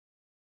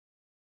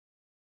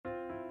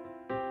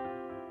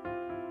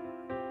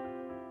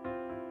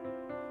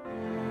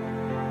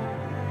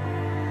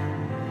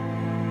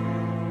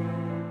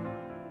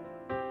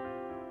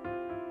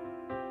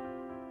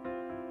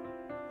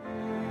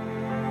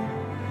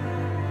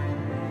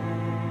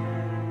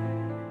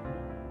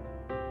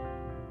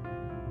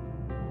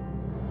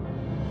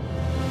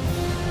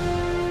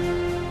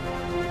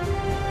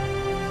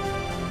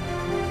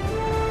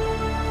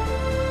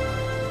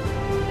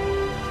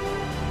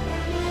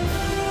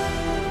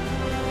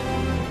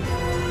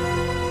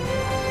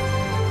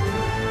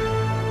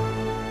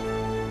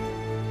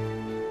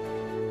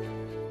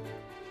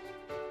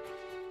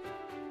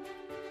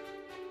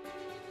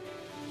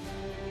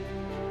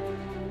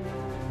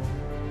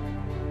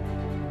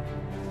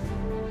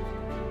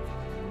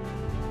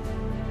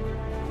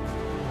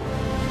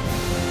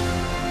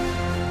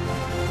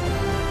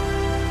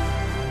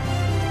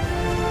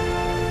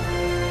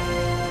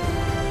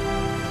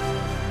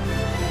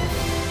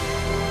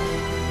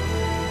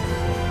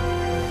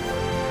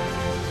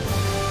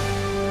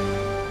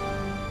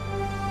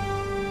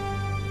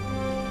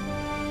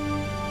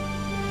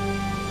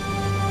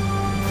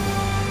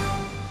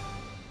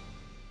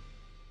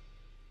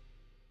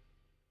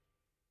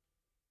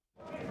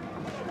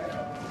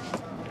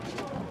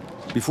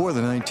Before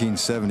the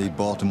 1970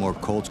 Baltimore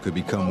Colts could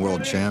become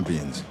world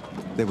champions,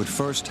 they would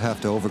first have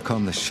to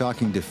overcome the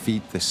shocking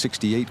defeat the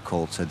 '68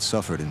 Colts had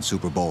suffered in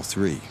Super Bowl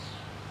III.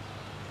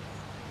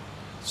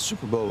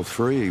 Super Bowl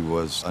III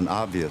was an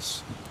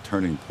obvious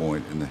turning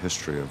point in the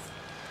history of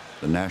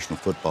the National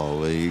Football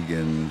League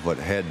and what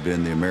had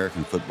been the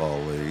American Football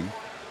League.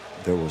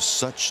 There was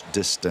such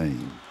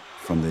disdain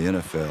from the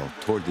NFL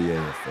toward the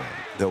AFL.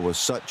 There was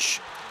such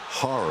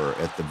horror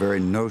at the very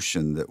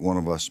notion that one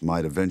of us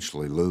might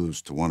eventually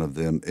lose to one of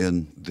them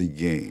in the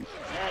game.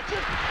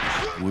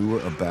 We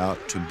were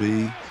about to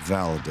be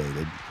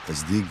validated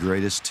as the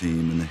greatest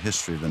team in the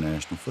history of the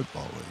National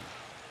Football League.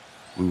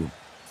 We were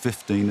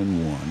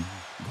 15-1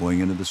 going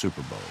into the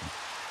Super Bowl.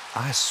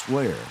 I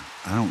swear,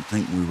 I don't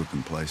think we were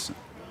complacent.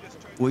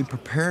 We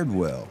prepared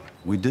well.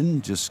 We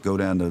didn't just go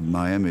down to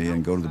Miami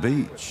and go to the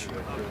beach.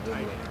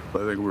 I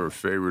think we were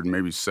favored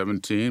maybe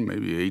 17,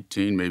 maybe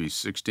 18, maybe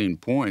 16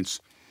 points.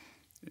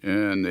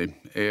 And the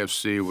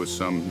AFC was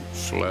some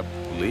schlep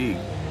league.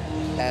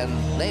 And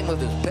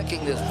Namath is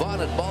picking this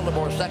vaunted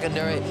Baltimore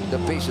secondary to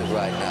pieces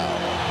right now.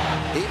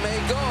 He may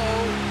go,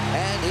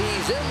 and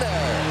he's in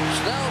there.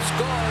 Snell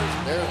scores.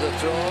 There's the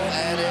throw,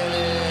 and it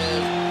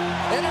is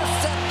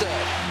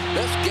intercepted.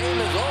 This game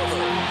is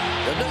over.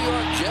 The New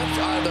York Jets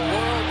are the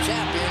world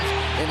champions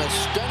in a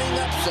stunning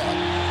upset.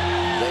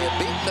 They have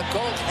beaten the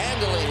Colts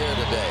handily here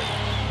today.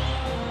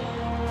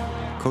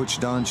 Coach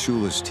Don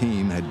Shula's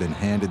team had been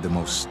handed the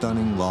most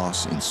stunning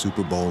loss in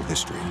Super Bowl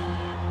history.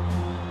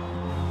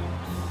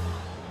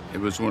 It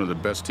was one of the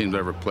best teams I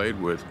ever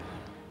played with,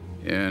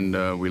 and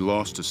we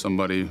lost to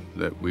somebody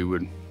that we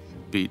would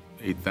beat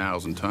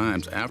 8,000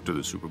 times after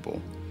the Super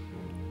Bowl.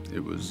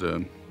 It was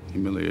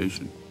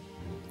humiliation,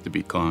 to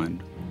be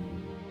kind.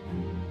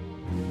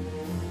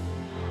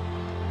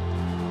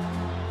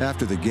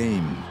 After the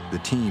game, the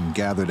team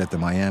gathered at the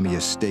Miami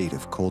estate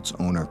of Colts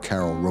owner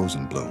Carroll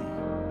Rosenbloom.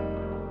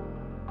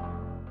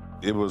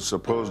 It was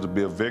supposed to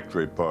be a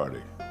victory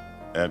party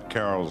at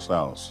Carroll's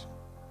house.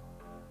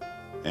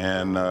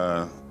 And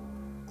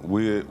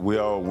we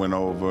all went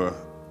over,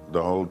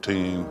 the whole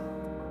team.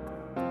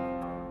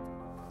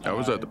 I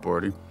was at the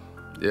party.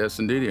 Yes,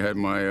 indeed. He had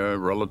my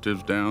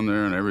relatives down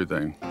there and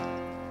everything.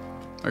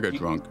 I got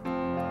drunk.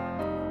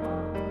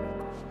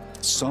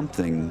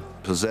 Something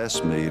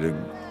possessed me to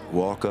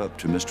walk up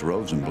to Mr.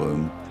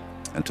 Rosenbloom,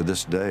 and to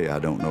this day, I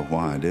don't know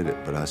why I did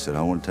it, but I said,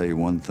 I want to tell you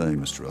one thing,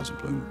 Mr.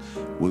 Rosenbloom.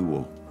 We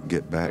will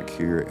get back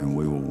here and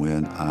we will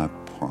win, I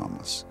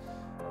promise.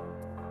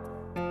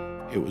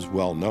 It was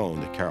well known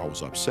that Carroll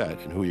was upset,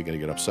 and who are you going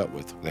to get upset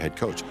with? The head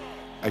coach.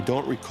 I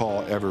don't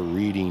recall ever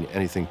reading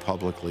anything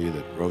publicly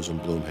that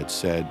Rosenbloom had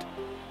said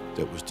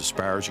that was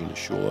disparaging to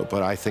Shula,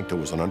 but I think there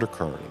was an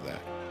undercurrent of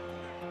that.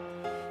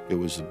 It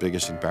was the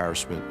biggest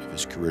embarrassment of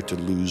his career to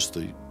lose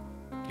the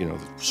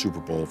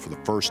Super Bowl for the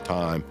first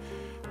time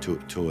to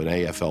an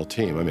AFL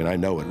team. I mean, I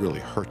know it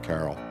really hurt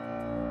Carroll.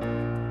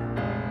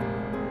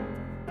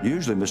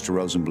 Usually Mr.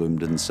 Rosenbloom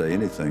didn't say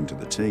anything to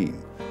the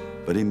team,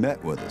 but he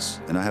met with us,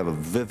 and I have a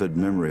vivid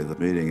memory of the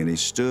meeting, and he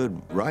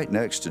stood right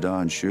next to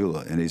Don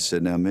Shula, and he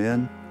said, now,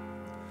 men,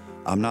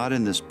 I'm not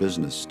in this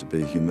business to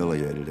be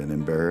humiliated and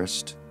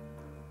embarrassed,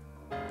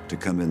 to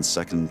come in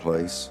second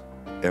place,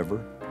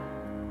 ever.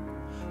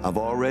 I've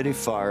already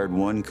fired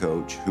one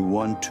coach who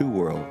won 2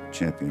 world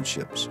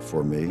championships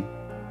for me.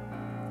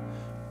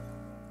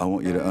 I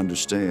want you to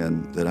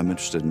understand that I'm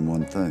interested in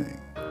one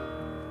thing.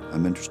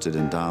 I'm interested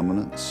in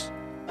dominance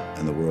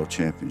and the world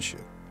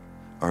championship.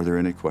 Are there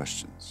any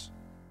questions?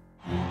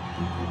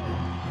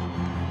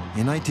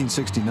 In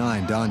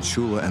 1969, Don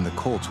Shula and the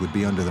Colts would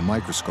be under the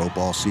microscope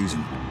all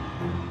season.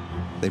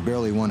 They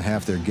barely won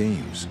half their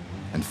games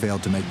and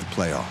failed to make the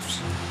playoffs.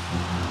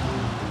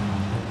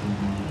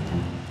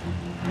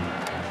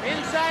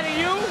 Inside of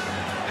you?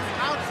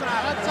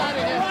 Outside. Outside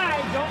of him.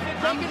 Wide. Don't get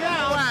taken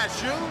down. Wide,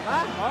 shoot.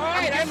 Huh? All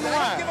right, that's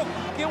wide.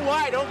 Get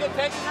wide. Don't get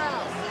taken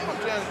down.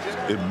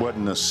 It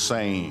wasn't the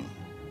same.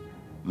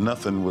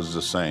 Nothing was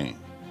the same.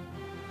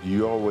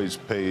 You always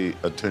pay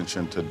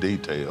attention to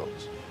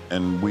details,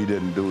 and we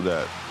didn't do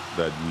that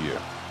year.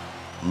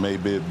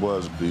 Maybe it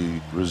was the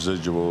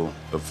residual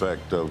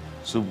effect of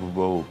Super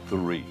Bowl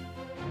III.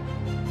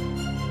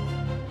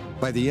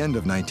 By the end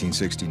of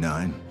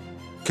 1969,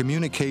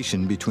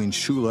 communication between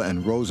Shula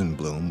and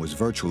Rosenbloom was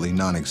virtually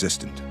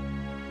non-existent.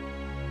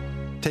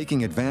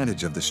 Taking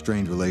advantage of the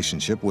strained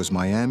relationship was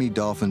Miami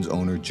Dolphins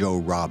owner Joe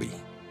Robbie,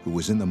 who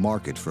was in the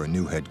market for a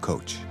new head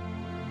coach.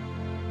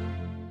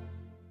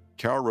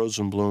 Carroll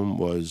Rosenbloom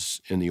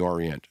was in the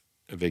Orient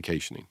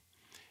vacationing,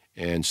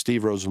 and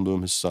Steve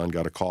Rosenbloom, his son,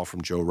 got a call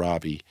from Joe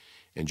Robbie,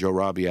 and Joe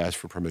Robbie asked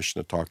for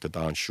permission to talk to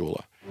Don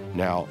Shula.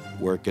 Now,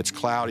 where it gets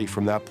cloudy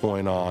from that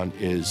point on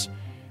is,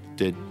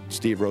 did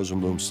Steve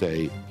Rosenbloom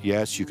say,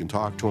 yes, you can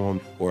talk to him,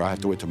 or I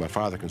have to wait till my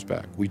father comes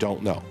back? We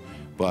don't know.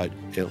 But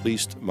at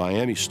least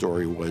Miami's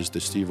story was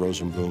that Steve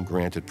Rosenbloom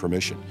granted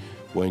permission.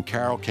 When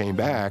Carroll came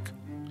back,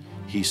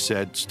 he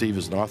said Steve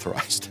isn't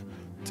authorized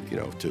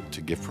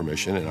to give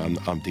permission, and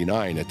I'm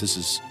denying it. This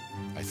is,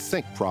 I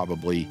think,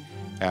 probably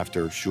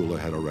after Shula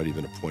had already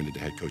been appointed the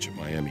head coach at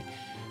Miami.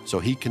 So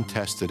he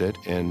contested it,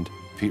 and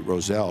Pete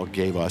Rozelle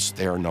gave us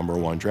their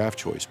 #1 draft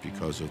choice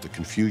because of the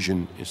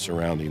confusion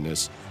surrounding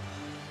this.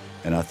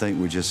 And I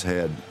think we just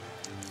had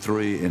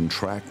 3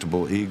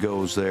 intractable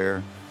egos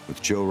there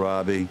with Joe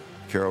Robbie,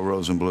 Carroll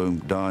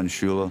Rosenbloom, Don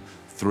Shula,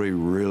 3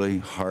 really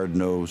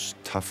hard-nosed,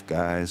 tough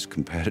guys,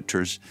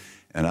 competitors.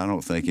 And I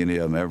don't think any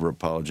of them ever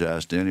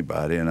apologized to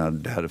anybody, and I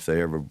doubt if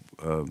they ever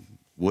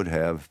would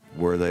have,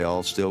 were they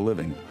all still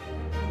living.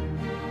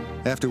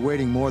 After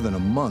waiting more than a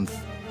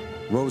month,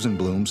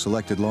 Rosenbloom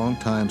selected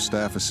longtime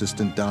staff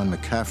assistant Don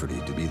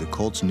McCafferty to be the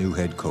Colts' new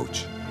head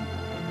coach.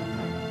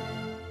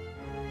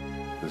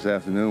 This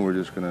afternoon, we're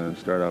just going to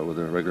start out with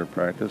a regular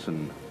practice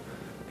and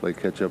play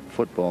catch-up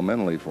football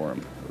mentally for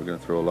them. We're going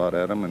to throw a lot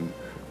at them, and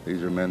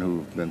these are men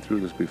who've been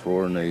through this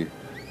before, and it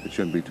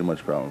shouldn't be too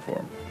much problem for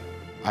them.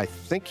 I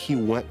think he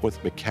went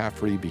with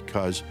McCafferty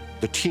because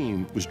the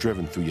team was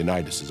driven through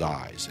Unitas's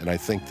eyes, and I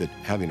think that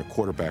having a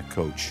quarterback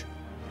coach,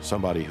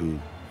 somebody who,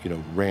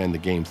 ran the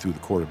game through the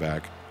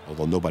quarterback,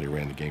 although nobody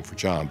ran the game for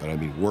John, but I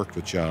mean worked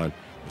with John,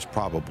 was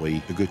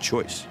probably a good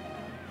choice.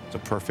 It's a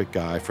perfect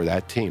guy for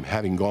that team,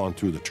 having gone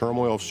through the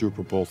turmoil of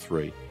Super Bowl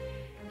III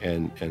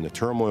and the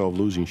turmoil of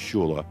losing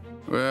Shula.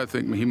 Well, I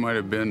think he might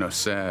have been a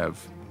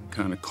salve,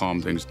 kind of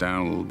calm things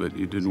down a little bit.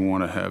 You didn't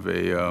want to have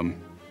a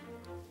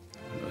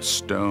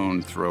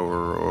stone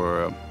thrower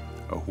or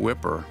a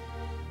whipper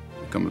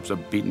comes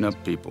up beating up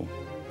people.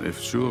 If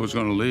Shula was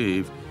going to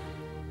leave,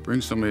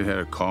 bring somebody who had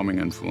a calming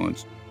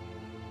influence.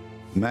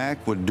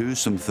 Mac would do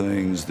some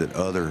things that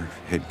other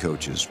head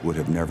coaches would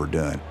have never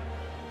done.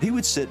 He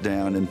would sit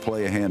down and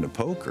play a hand of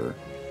poker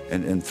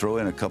and throw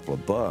in a couple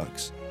of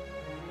bucks.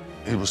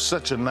 He was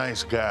such a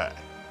nice guy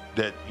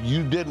that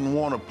you didn't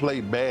want to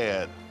play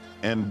bad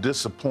and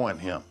disappoint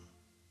him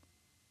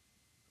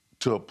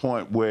to a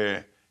point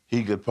where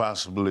he could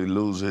possibly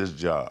lose his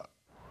job.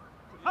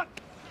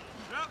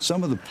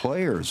 Some of the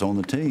players on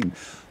the team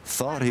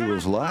thought he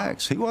was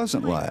lax. He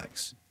wasn't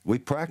lax. We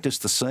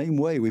practiced the same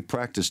way. We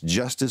practiced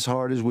just as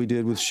hard as we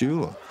did with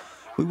Shula.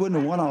 We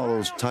wouldn't have won all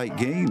those tight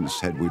games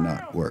had we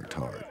not worked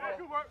hard.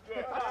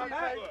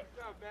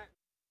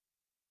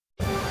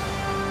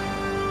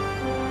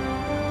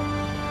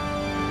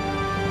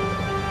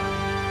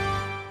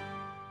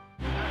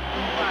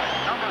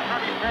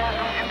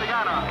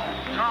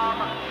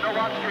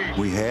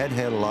 We had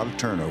a lot of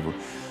turnover.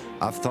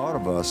 I've thought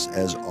of us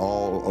as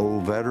all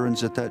old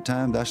veterans at that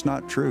time. That's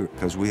not true,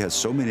 because we had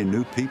so many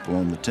new people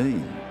on the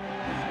team.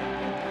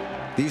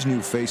 These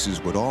new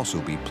faces would also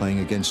be playing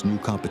against new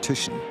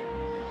competition.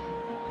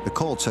 The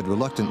Colts had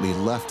reluctantly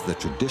left the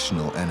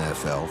traditional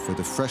NFL for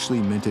the freshly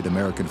minted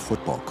American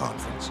Football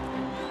Conference.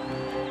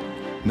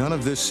 None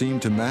of this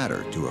seemed to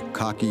matter to a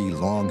cocky,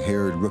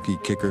 long-haired rookie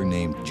kicker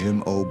named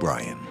Jim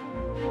O'Brien.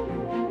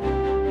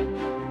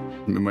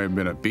 It might have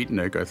been a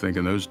beatnik, I think,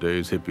 in those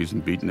days, hippies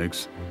and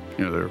beatniks.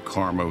 Their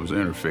karma was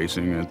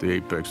interfacing at the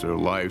apex of their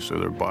life, so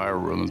their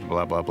biorhythms,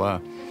 blah, blah, blah.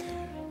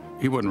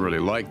 He wasn't really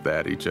like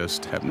that. He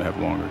just happened to have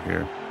longer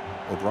hair.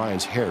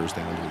 O'Brien's hair is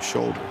down to his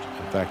shoulders.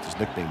 In fact, his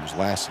nickname was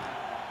Lassie.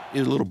 He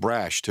was a little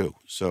brash, too.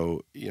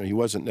 So, he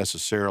wasn't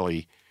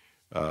necessarily,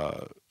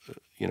 the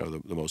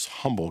most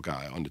humble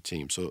guy on the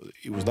team. So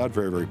he was not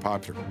very, very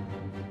popular.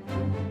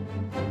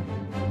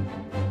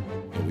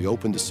 And we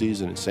opened the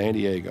season in San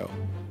Diego.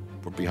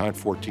 We're behind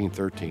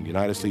 14-13.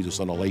 Unitas leads us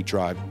on a late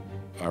drive,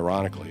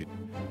 ironically,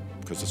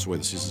 because that's the way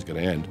the season's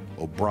going to end.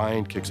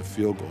 O'Brien kicks a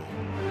field goal.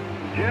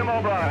 Jim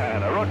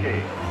O'Brien, a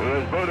rookie, who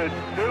has booted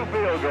 2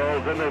 field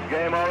goals in this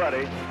game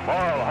already.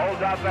 Morrill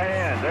holds out the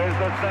hand. There's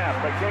the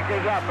snap. The kick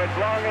is up. It's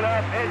long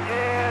enough. It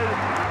is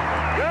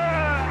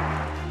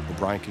good!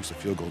 O'Brien kicks a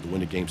field goal to win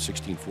the game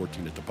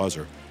 16-14 at the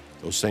buzzer.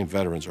 Those same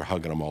veterans are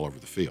hugging him all over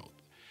the field.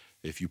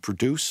 If you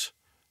produce,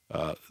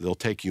 they'll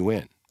take you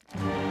in.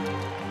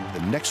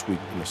 The next week,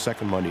 in the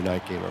second Monday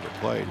night game ever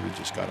played, we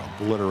just got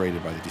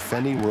obliterated by the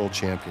defending world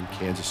champion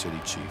Kansas City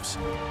Chiefs.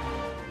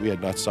 We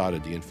had not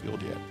sodded the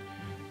infield yet.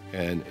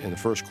 And in the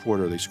first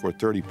quarter, they scored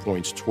 30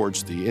 points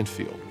towards the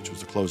infield, which was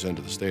the close end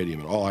of the stadium.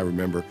 And all I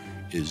remember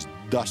is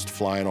dust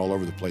flying all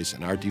over the place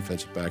and our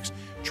defensive backs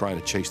trying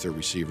to chase their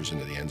receivers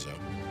into the end zone.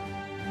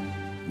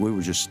 We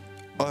were just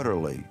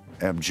utterly,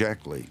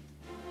 abjectly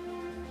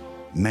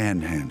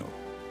manhandled.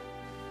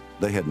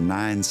 They had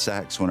 9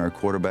 sacks on our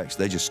quarterbacks.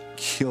 They just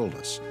killed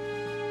us.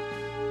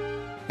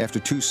 After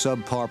 2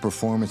 subpar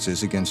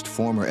performances against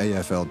former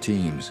AFL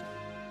teams,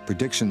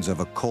 predictions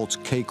of a Colts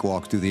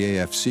cakewalk through the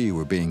AFC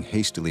were being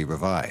hastily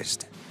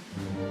revised.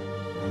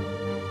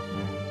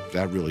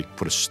 That really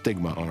put a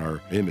stigma on our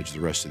image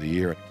the rest of the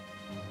year.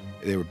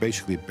 They were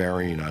basically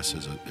burying us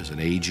as an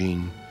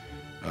aging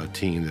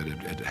team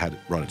that had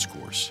run its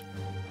course.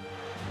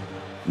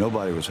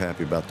 Nobody was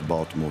happy about the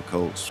Baltimore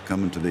Colts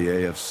coming to the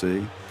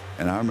AFC.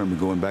 And I remember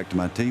going back to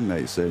my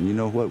teammates saying, you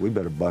know what, we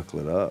better buckle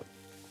it up.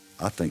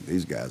 I think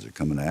these guys are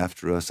coming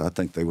after us. I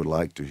think they would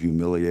like to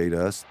humiliate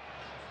us.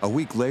 A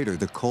week later,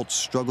 the Colts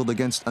struggled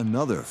against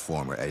another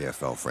former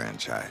AFL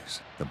franchise,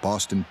 the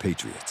Boston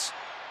Patriots.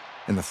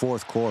 In the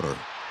fourth quarter,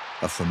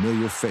 a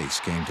familiar face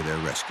came to their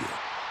rescue.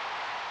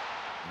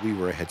 We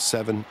were ahead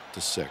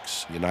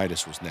 7-6.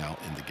 Unitas was now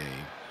in the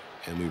game,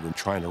 and we were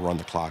trying to run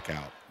the clock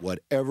out.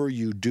 Whatever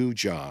you do,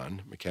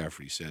 John,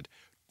 McCafferty said,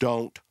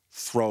 don't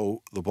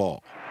throw the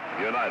ball.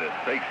 Unitas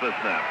takes the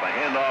snap. The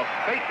handoff,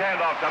 fake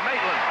handoff to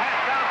Maitland.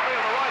 Pass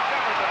downfield to Roy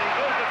Jefferson. He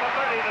goes to the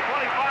 30, the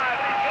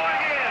 25. He's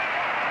going in.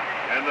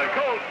 And the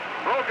Colts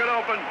broke it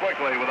open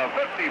quickly with a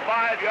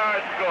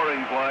 55-yard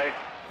scoring play.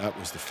 That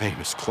was the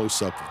famous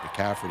close-up of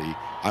McCafferty.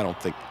 I don't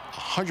think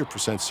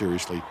 100%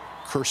 seriously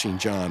cursing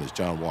John as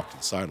John walked to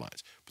the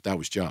sidelines, but that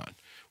was John.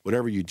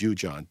 Whatever you do,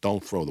 John,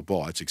 don't throw the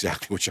ball. That's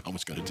exactly what John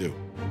was going to do.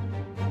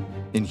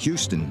 In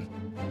Houston,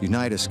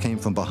 Unitas came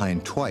from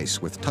behind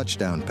twice with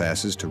touchdown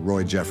passes to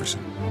Roy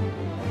Jefferson.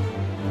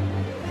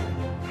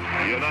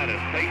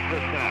 Unitas takes the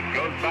snap,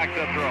 goes back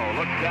to throw,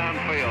 looks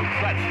downfield,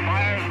 sets,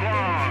 fires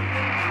long,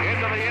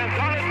 into the end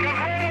zone, it's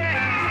complete!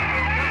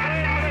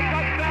 Complete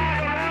for the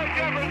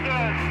touchdown to Roy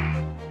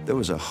Jefferson! There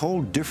was a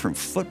whole different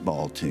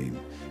football team,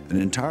 an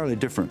entirely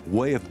different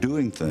way of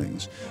doing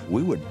things.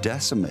 We were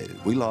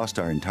decimated. We lost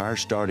our entire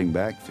starting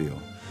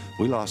backfield.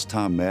 We lost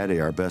Tom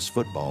Maddy, our best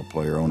football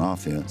player on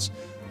offense,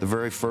 the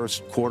very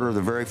first quarter of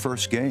the very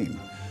first game.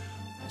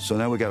 So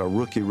now we got a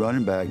rookie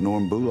running back,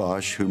 Norm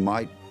Boulash, who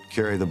might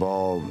carry the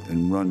ball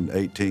and run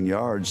 18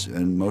 yards,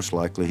 and most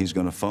likely he's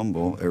going to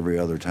fumble every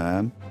other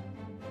time.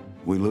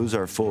 We lose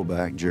our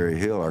fullback, Jerry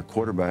Hill. Our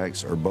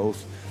quarterbacks are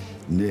both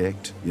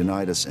nicked,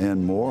 Unitas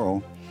and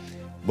Morrill,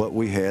 but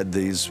we had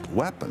these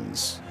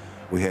weapons.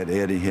 We had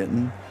Eddie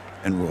Hinton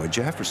and Roy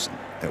Jefferson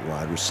at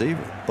wide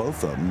receiver,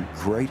 both of them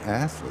great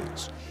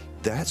athletes.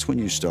 That's when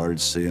you started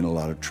seeing a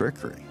lot of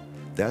trickery.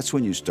 That's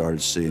when you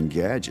started seeing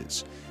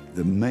gadgets.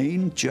 The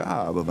main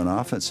job of an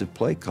offensive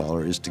play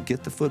caller is to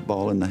get the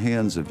football in the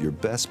hands of your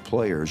best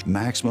players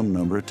maximum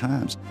number of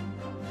times.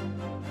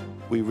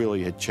 We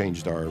really had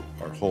changed our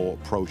whole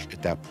approach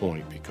at that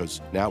point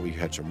because now we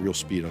had some real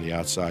speed on the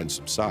outside and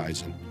some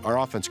size, and our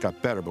offense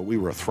got better, but we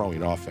were a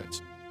throwing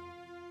offense.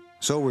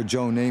 So were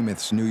Joe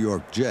Namath's New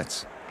York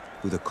Jets,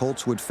 who the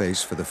Colts would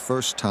face for the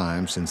first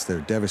time since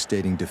their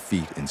devastating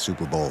defeat in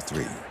Super Bowl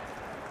III.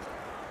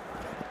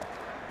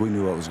 We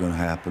knew what was going to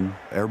happen.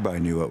 Everybody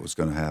knew what was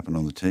going to happen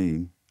on the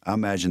team. I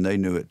imagine they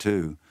knew it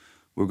too.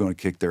 We're going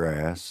to kick their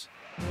ass.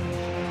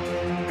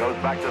 Goes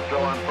back to throw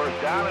on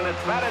first down, and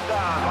it's batted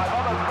down by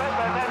Bubba Smith,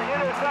 and then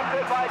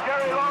intercepted by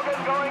Jerry Logan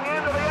going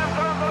into the end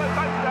zone for a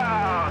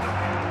touchdown.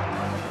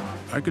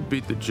 I could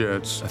beat the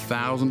Jets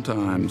 1,000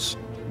 times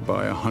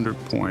by 100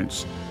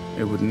 points.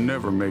 It would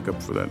never make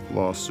up for that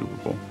lost Super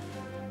Bowl.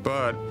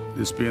 But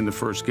this being the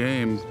first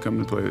game,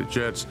 coming to play the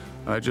Jets,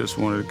 I just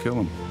wanted to kill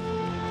them.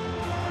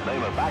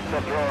 Namath back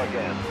to throw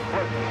again.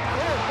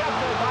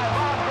 Intercepted by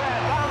Bob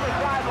Grant down the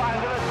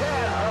sideline to the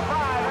 10, the 5,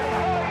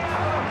 and he's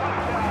going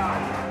into the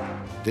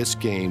touchdown. This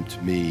game,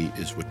 to me,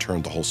 is what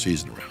turned the whole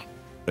season around.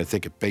 I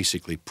think it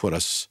basically put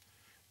us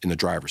in the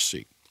driver's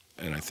seat.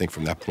 And I think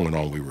from that point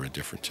on, we were a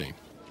different team.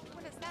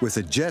 With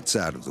the Jets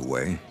out of the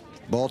way,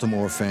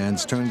 Baltimore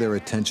fans turned their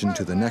attention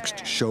to the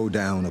next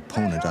showdown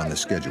opponent on the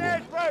schedule,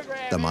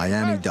 the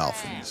Miami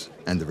Dolphins,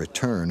 and the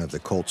return of the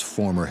Colts'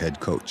 former head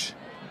coach.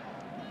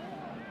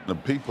 The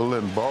people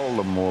in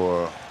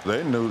Baltimore,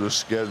 they knew the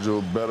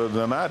schedule better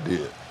than I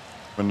did.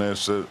 When they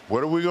said,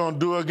 what are we going to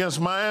do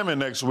against Miami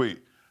next week?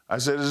 I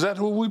said, is that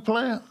who we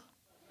playing?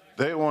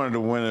 They wanted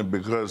to win it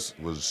because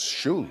it was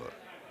Shula.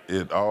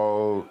 It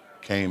all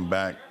came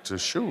back to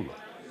Shula.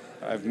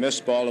 I've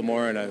missed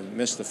Baltimore, and I've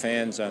missed the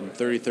fans on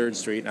 33rd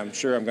Street, and I'm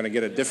sure I'm going to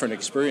get a different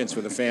experience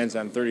with the fans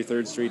on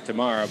 33rd Street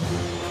tomorrow.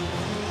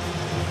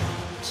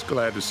 Just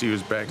glad to see he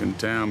was back in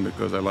town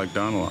because I like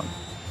Don a lot.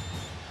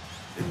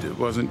 It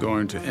wasn't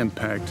going to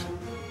impact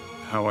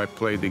how I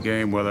played the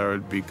game, whether I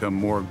would become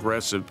more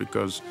aggressive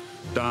because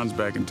Don's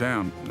back in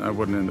town. I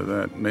wasn't into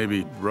that.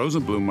 Maybe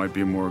Rosenblum might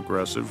be more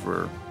aggressive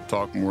or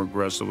talk more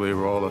aggressively,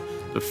 or all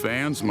the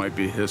fans might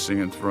be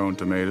hissing and throwing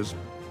tomatoes.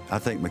 I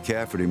think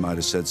McCafferty might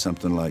have said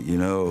something like, you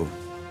know,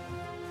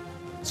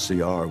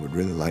 CR would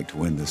really like to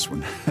win this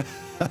one.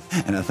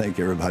 And I think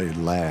everybody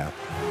would laugh.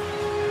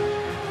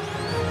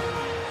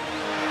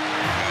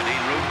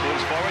 Dean Root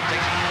moves forward,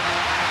 takes it.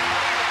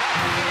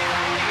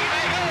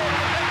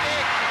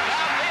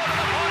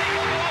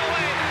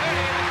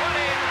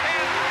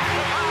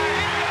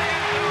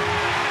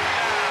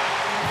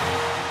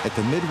 At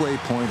the midway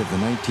point of the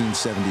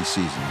 1970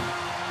 season,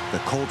 the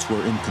Colts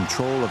were in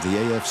control of the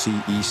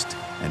AFC East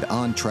and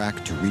on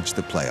track to reach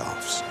the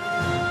playoffs.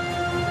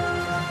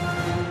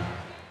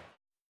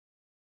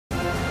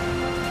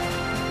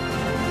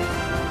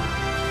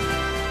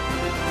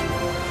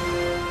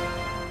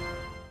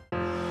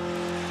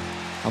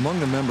 Among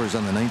the members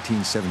on the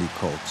 1970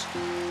 Colts,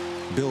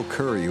 Bill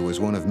Curry was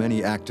one of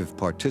many active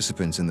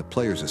participants in the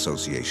Players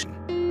Association.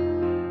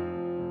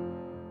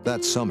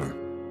 That summer,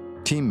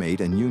 teammate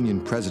and union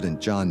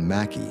president John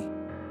Mackey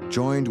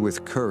joined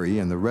with Curry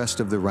and the rest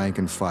of the rank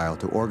and file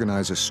to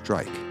organize a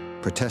strike,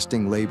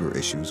 protesting labor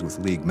issues with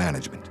league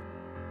management.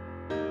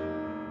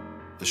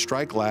 The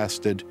strike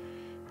lasted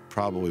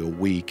probably a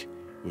week.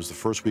 It was the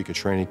first week of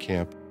training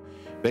camp,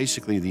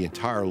 Basically, the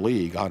entire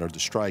league honored the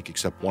strike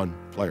except one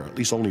player. At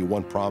least only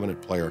one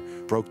prominent player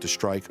broke the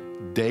strike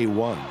day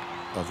one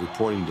of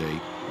reporting day.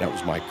 That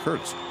was Mike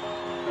Curtis.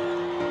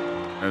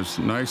 As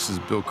nice as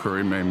Bill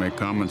Curry may make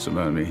comments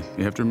about me,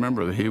 you have to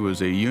remember that he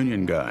was a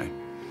union guy,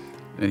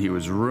 and he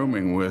was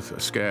rooming with a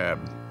scab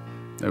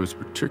that was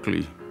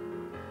particularly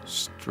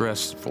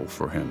stressful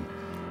for him.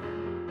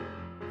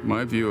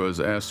 My view was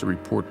asked to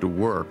report to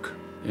work,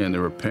 and they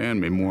were paying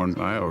me more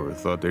than I ever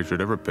thought they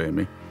should ever pay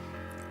me.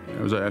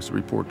 I was asked to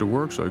report to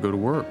work, so I go to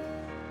work.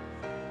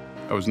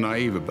 I was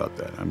naive about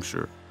that, I'm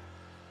sure.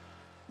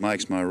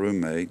 Mike's my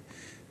roommate.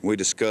 We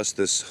discussed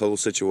this whole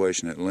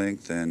situation at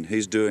length, and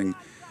he's doing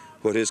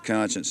what his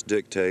conscience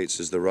dictates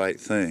is the right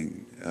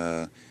thing.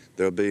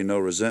 There'll be no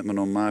resentment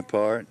on my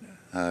part.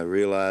 I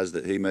realize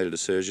that he made a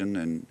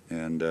decision,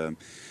 and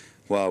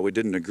while we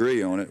didn't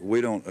agree on it,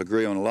 we don't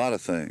agree on a lot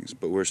of things,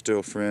 but we're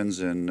still friends,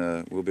 and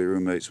we'll be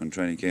roommates when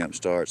training camp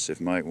starts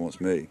if Mike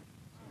wants me.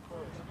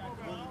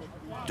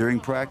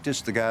 During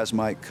practice, the guys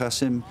might cuss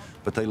him,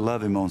 but they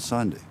love him on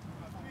Sunday.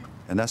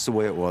 And that's the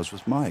way it was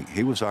with Mike.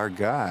 He was our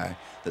guy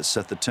that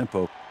set the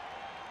tempo.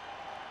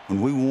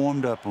 When we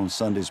warmed up on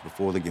Sundays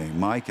before the game,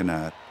 Mike and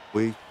I,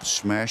 we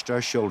smashed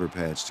our shoulder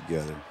pads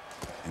together,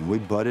 and we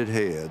butted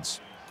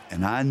heads,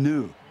 and I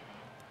knew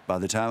by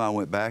the time I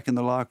went back in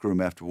the locker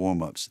room after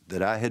warm-ups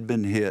that I had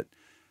been hit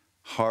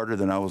harder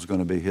than I was going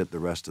to be hit the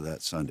rest of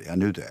that Sunday. I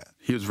knew that.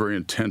 He was very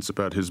intense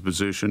about his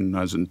position.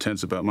 I was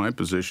intense about my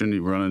position.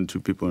 You run into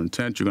people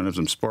intense, you're going to have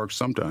some sparks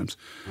sometimes.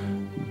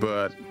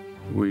 But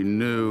we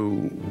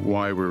knew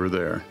why we were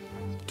there,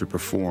 to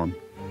perform.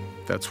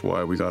 That's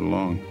why we got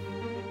along.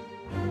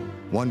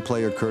 One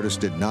player Curtis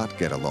did not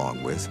get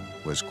along with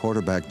was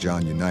quarterback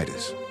John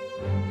Unitas.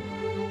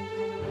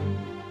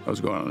 I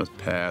was going on a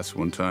pass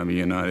one time at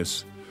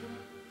Unitas.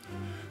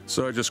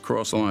 So I just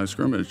crossed the line of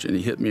scrimmage, and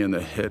he hit me in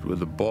the head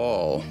with a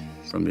ball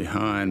from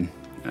behind.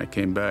 I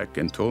came back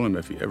and told him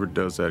if he ever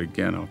does that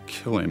again, I'll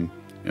kill him,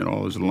 and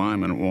all his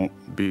linemen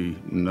won't be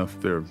enough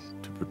there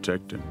to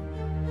protect him.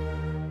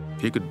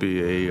 He could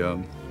be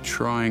a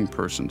trying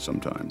person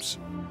sometimes.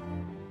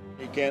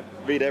 You can't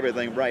read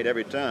everything right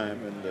every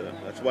time, and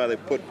that's why they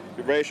put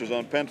erasers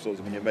on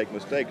pencils. When you make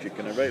mistakes, you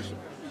can erase them.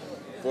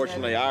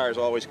 Fortunately, ours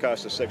always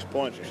cost us 6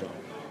 points or something.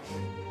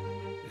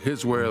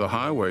 His way or the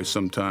highway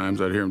sometimes.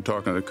 I'd hear him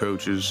talking to the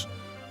coaches.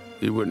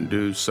 He wouldn't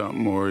do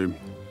something, or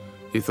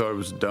he thought it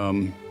was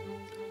dumb,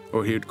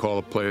 or he'd call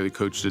a play the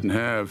coach didn't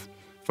have.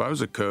 If I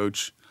was a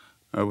coach,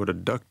 I would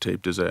have duct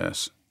taped his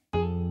ass.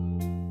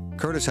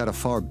 Curtis had a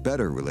far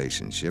better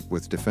relationship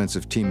with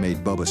defensive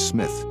teammate Bubba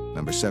Smith,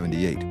 number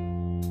 78.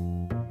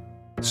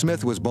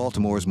 Smith was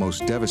Baltimore's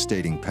most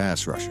devastating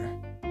pass rusher,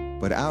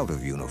 but out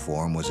of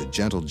uniform was a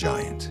gentle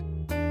giant.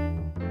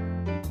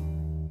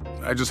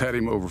 I just had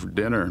him over for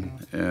dinner,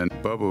 and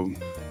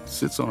Bubba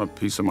sits on a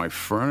piece of my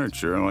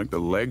furniture, and like the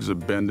legs are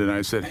bending.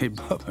 I said, "Hey,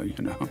 Bubba,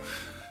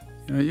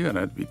 you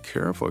gotta be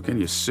careful. Can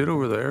you sit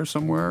over there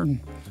somewhere?"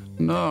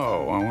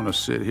 "No, I want to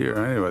sit here."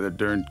 Anyway, the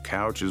darn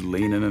couch is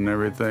leaning and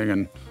everything,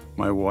 and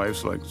my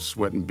wife's like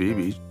sweating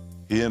BBs.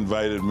 He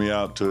invited me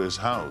out to his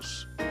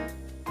house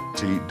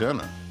to eat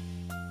dinner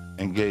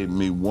and gave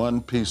me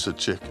one piece of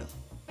chicken.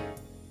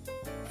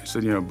 I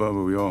said,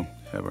 Bubba, we all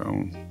have our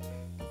own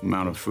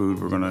amount of food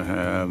we're gonna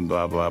have,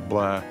 blah, blah,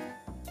 blah.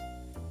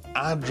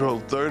 I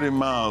drove 30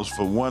 miles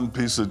for one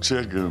piece of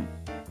chicken,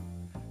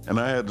 and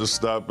I had to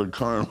stop at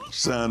Colonel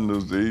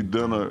Sanders to eat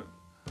dinner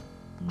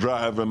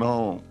driving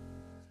home.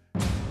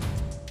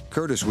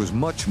 Curtis was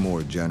much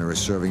more generous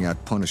serving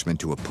out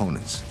punishment to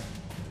opponents.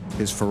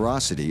 His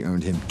ferocity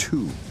earned him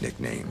 2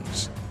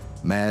 nicknames,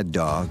 Mad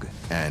Dog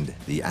and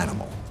The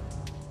Animal.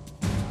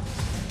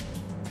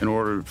 In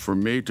order for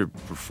me to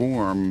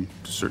perform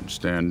to certain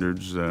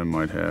standards that I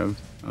might have,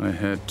 I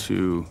had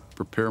to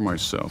prepare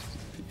myself.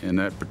 In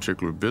that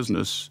particular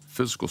business,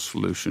 physical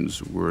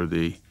solutions were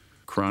the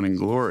crowning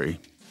glory.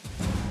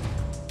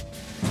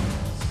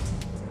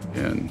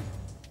 In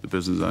the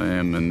business I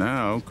am in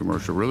now,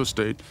 commercial real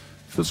estate,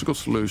 physical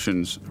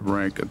solutions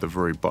rank at the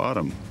very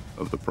bottom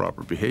of the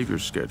proper behavior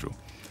schedule.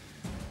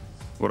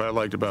 What I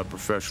liked about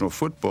professional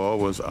football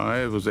was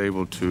I was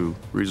able to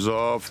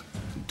resolve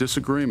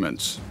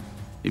disagreements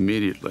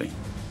immediately,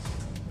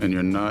 and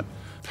you're not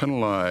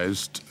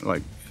penalized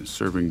like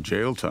serving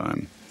jail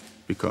time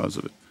because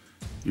of it.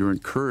 You're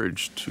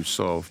encouraged to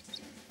solve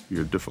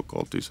your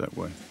difficulties that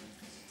way.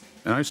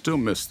 And I still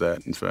miss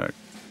that, in fact.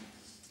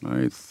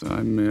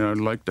 I mean, I'd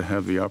like to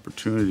have the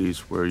opportunities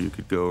where you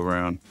could go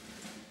around,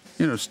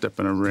 step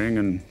in a ring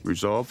and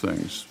resolve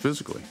things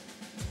physically.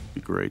 It'd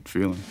be a great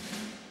feeling.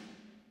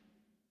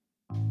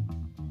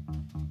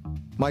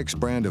 Mike's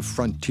brand of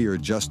frontier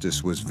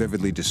justice was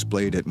vividly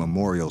displayed at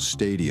Memorial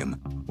Stadium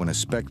when a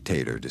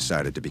spectator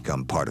decided to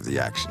become part of the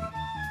action.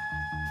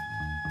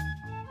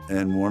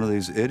 And one of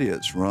these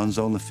idiots runs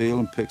on the field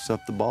and picks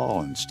up the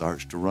ball and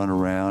starts to run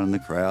around, and the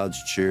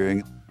crowd's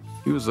cheering.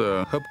 He was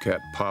a hubcap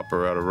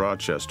popper out of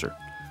Rochester.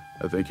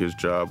 I think his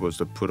job was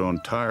to put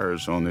on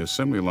tires on the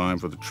assembly line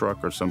for the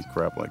truck or some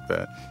crap like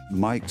that.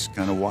 Mike's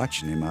kind of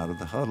watching him out of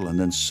the huddle, and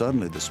then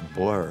suddenly this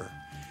blur,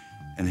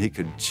 and he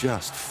could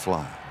just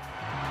fly.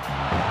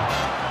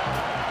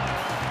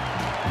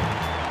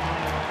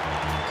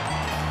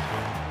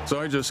 So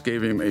I just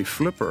gave him a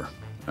flipper.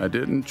 I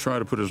didn't try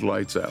to put his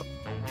lights out.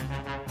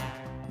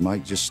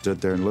 Mike just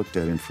stood there and looked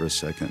at him for a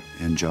second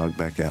and jogged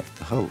back out to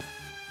the huddle.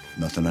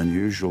 Nothing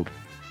unusual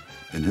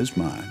in his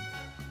mind.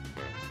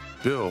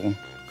 Bill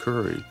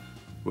Curry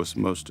was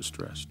most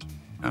distressed.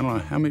 I don't know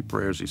how many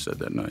prayers he said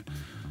that night,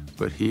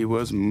 but he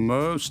was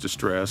most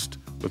distressed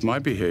with my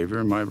behavior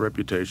and my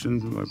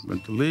reputation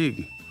with the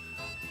league.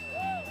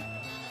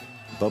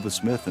 Bubba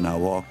Smith and I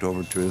walked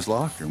over to his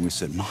locker and we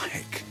said,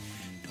 Mike,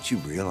 did you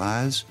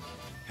realize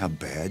how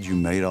bad you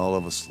made all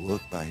of us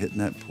look by hitting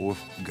that poor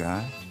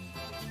guy?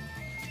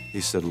 He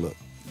said, look,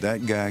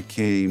 that guy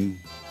came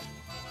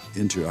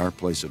into our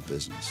place of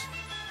business.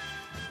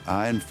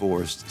 I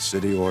enforced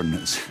city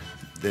ordinance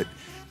that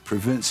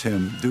prevents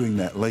him doing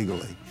that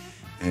legally,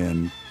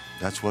 and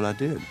that's what I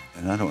did.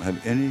 And I don't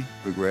have any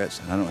regrets,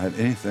 and I don't have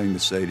anything to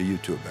say to you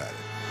two about it.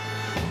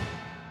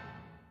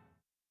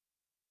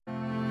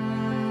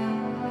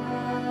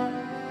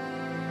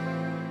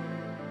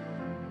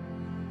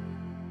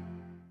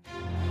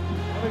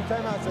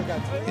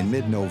 In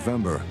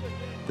mid-November,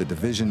 the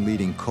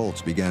division-leading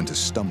Colts began to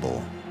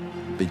stumble,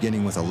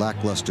 beginning with a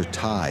lackluster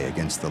tie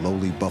against the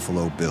lowly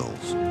Buffalo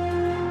Bills.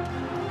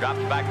 Drops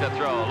back to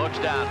throw, looks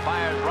down,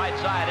 fires right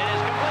side. It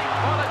is complete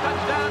for the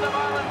touchdown to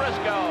Marlon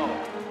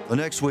Briscoe. The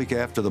next week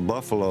after the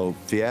Buffalo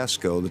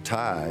fiasco, the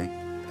tie,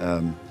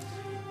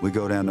 we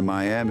go down to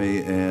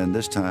Miami, and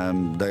this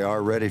time they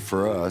are ready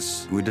for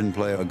us. We didn't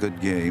play a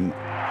good game.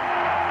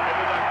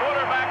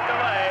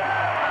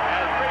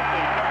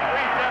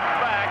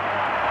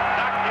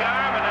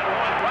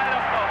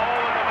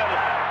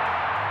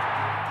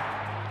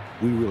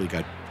 We really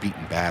got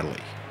beaten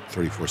badly,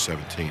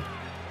 34-17.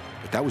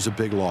 But that was a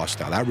big loss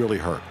now. That really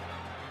hurt.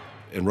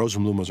 And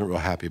Rosenblum wasn't real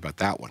happy about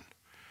that one,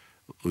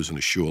 losing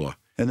to Shula.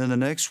 And then the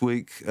next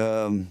week,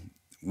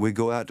 we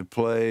go out to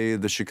play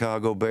the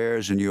Chicago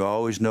Bears, and you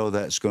always know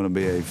that's going to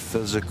be a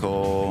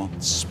physical,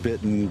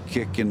 spitting,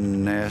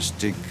 kicking,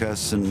 nasty,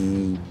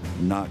 cussing,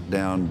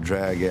 knockdown,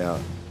 drag-out,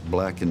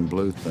 black and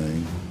blue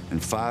thing.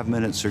 And 5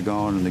 minutes are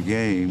gone in the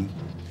game.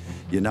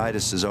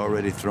 Unitas has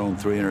already thrown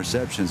 3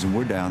 interceptions, and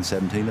we're down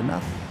 17-0.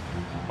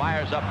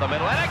 Fires up the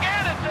middle, and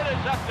again it's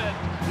intercepted.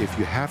 If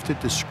you have to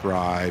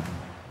describe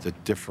the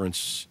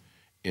difference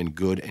in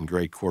good and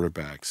great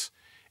quarterbacks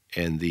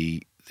and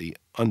the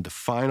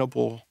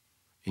undefinable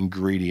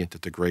ingredient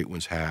that the great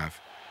ones have,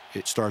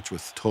 it starts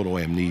with total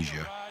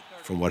amnesia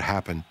from what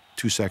happened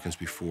 2 seconds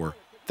before.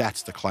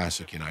 That's the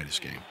classic Unitas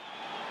game.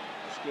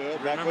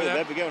 Good. Back with it.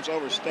 That begins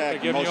overstacked. They're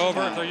giving you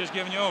over. They're just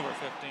giving you over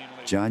 15.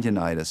 John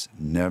Unitas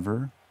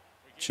never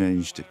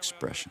changed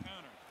expression.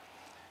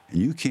 And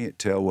you can't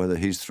tell whether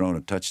he's thrown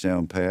a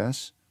touchdown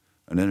pass,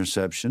 an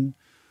interception,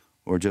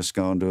 or just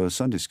gone to a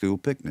Sunday school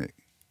picnic.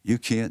 You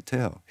can't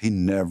tell. He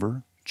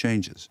never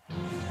changes.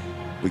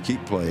 We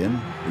keep playing,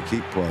 we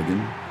keep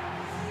plugging,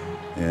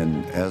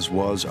 and as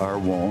was our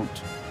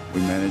wont,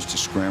 we managed to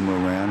scramble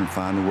around and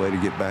find a way to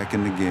get back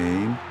in the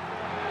game.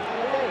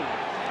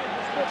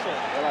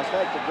 Well, I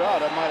think the draw,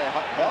 that might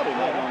have held him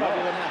that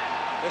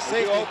one. Was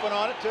he open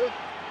on it, too?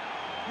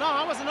 No,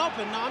 I wasn't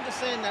open. No, I'm just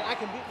saying that I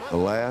can beat my... The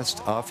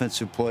last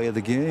offensive play of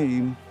the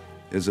game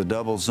is a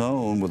double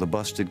zone with a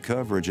busted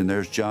coverage, and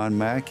there's John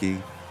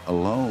Mackey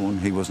alone.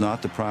 He was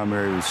not the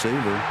primary receiver.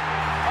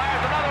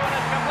 Fires another one,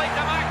 it's complete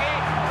to Mackey,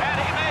 and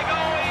he may go,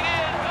 he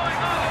is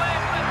going all the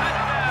way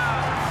for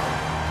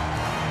the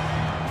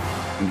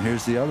touchdown. And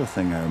here's the other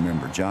thing I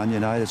remember. John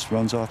Unitas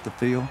runs off the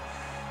field.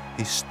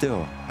 He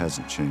still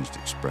hasn't changed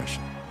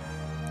expression.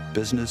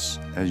 Business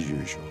as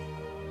usual.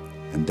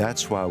 And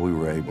that's why we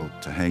were able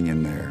to hang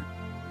in there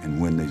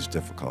and win these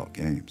difficult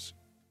games.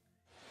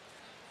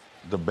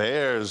 The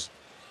Bears,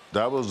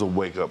 that was a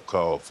wake-up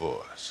call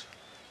for us.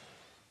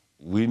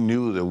 We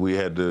knew that we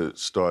had to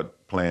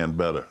start playing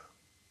better.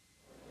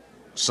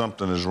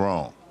 Something is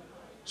wrong.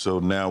 So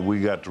now we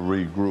got to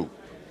regroup.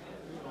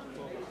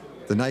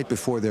 The night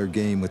before their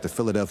game with the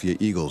Philadelphia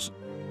Eagles,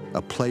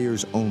 a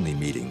players-only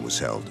meeting was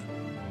held.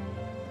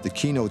 The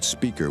keynote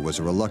speaker was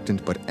a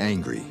reluctant but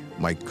angry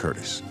Mike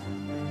Curtis.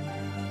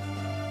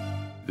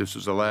 This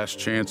was the last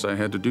chance I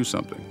had to do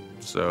something.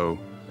 So,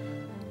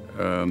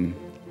 I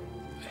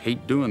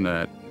hate doing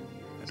that.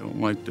 I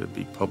don't like to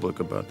be public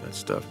about that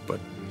stuff, but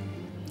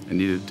I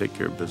needed to take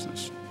care of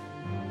business.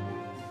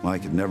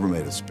 Mike had never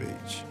made a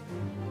speech,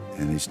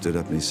 and he stood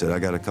up and he said, I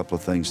got a couple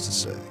of things to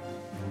say.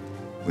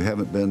 We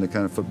haven't been the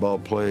kind of football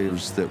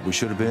players that we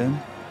should have been,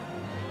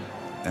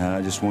 and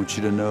I just want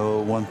you to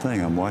know one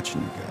thing, I'm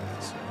watching you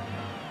guys.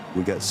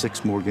 We got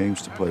 6 more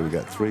games to play. We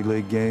got 3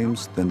 league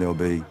games, then there'll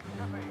be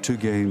 2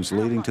 games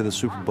leading to the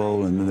Super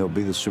Bowl, and then there'll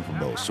be the Super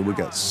Bowl. So we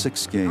got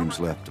 6 games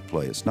left to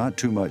play. It's not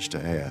too much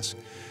to ask.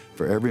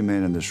 For every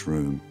man in this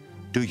room,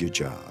 do your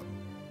job.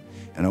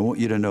 And I want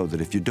you to know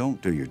that if you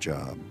don't do your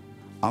job,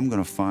 I'm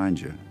going to find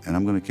you, and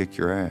I'm going to kick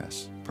your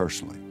ass,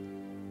 personally.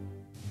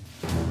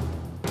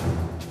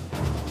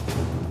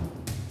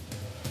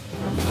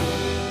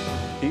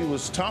 He was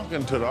was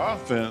talking to the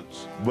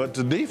offense, but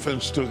the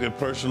defense took it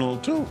personal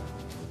too.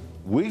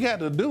 We got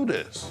to do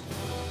this.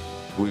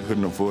 We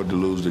couldn't afford to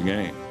lose the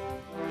game.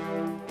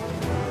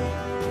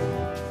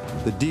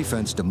 The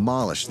defense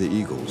demolished the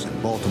Eagles,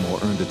 and Baltimore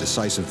earned a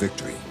decisive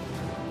victory.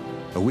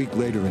 A week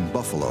later in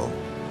Buffalo,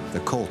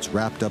 the Colts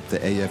wrapped up the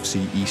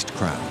AFC East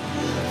crown.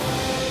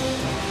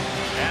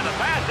 And the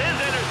pass is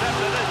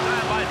intercepted this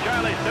time by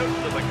Charlie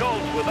Newton, and the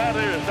Colts, with that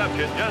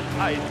interception, just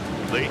iced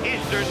the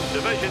Eastern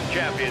Division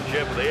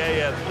Championship of the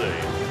AFC.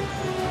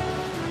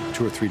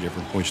 2 or 3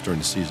 different points during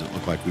the season, it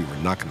looked like we were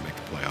not going to make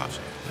the playoffs.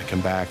 I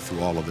come back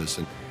through all of this,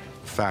 and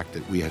the fact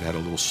that we had had a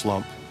little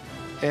slump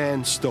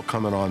and still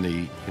coming on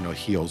the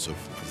heels of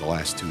the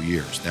last 2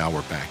 years. Now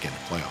we're back in the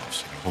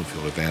playoffs. Home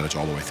field advantage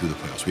all the way through the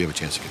playoffs. We have a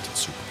chance to get to the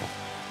Super Bowl.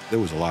 There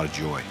was a lot of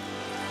joy.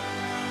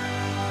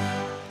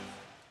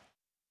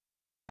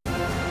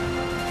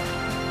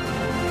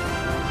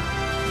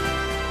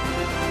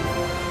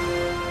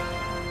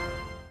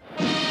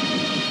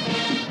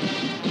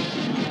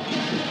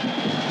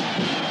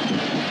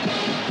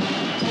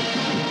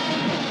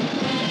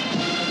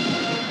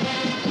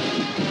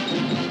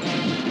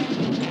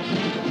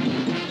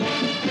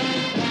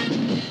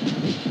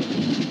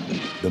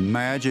 The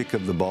magic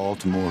of the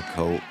Baltimore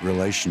Colt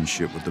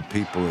relationship with the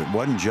people, it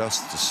wasn't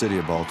just the city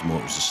of Baltimore,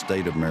 it was the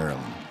state of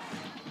Maryland.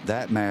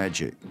 That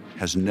magic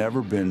has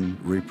never been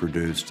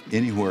reproduced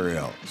anywhere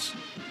else.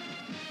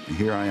 And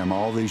here I am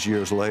all these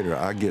years later,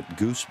 I get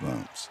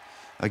goosebumps.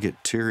 I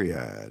get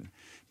teary-eyed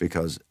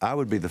because I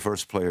would be the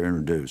first player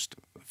introduced.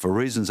 For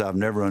reasons I've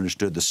never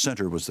understood, the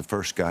center was the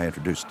first guy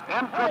introduced.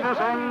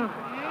 Introducing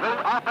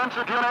the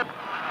offensive unit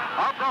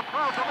of the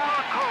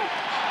Baltimore Colts.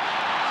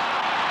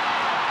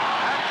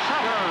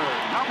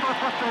 Number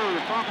 50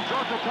 from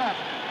Georgia Tech,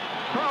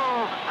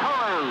 Bill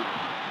Curry.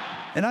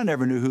 And I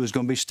never knew who was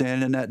going to be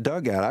standing in that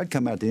dugout. I'd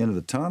come out the end of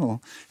the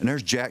tunnel, and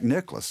there's Jack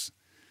Nicklaus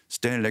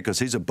standing there because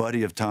he's a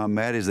buddy of Tom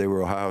Maddie's. They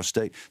were Ohio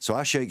State. So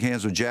I shake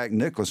hands with Jack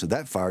Nicklaus, and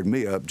that fired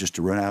me up just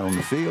to run out on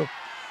the field.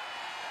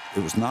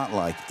 It was not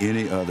like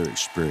any other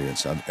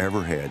experience I've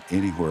ever had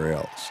anywhere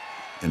else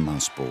in my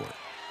sport.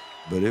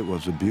 But it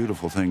was a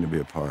beautiful thing to be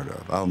a part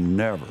of. I'll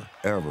never,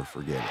 ever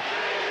forget it.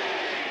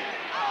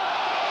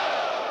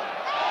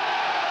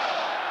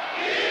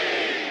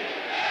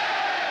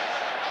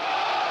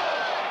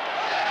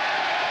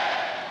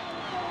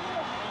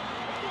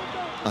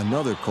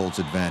 Another Colts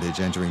advantage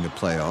entering the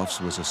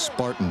playoffs was a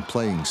Spartan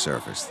playing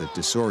surface that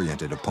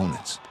disoriented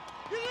opponents.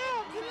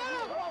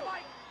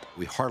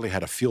 We hardly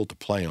had a field to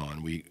play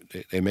on.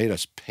 They made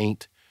us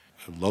paint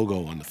a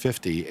logo on the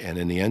 50 and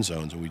in the end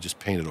zones, and we just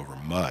painted over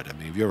mud. I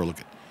mean, if you ever look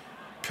at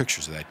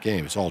pictures of that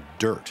game, it's all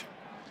dirt.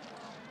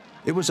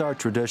 It was our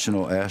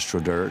traditional Astro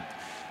dirt.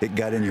 It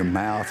got in your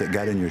mouth, it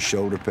got in your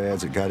shoulder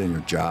pads, it got in your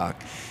jock.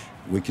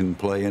 We can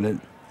play in it,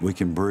 we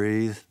can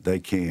breathe, they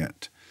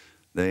can't.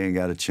 They ain't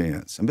got a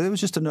chance. I mean, it was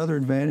just another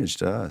advantage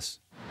to us.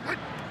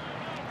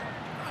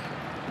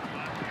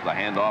 The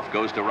handoff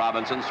goes to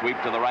Robinson, sweep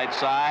to the right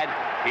side.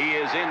 He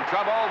is in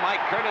trouble.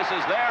 Mike Curtis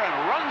is there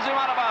and runs him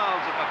out of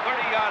bounds at the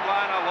 30-yard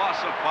line, a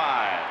loss of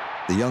 5.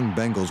 The young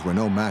Bengals were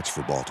no match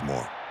for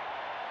Baltimore.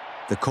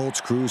 The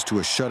Colts cruised to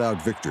a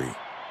shutout victory,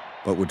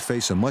 but would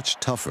face a much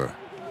tougher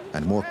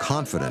and more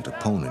confident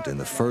opponent in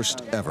the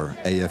first ever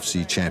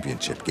AFC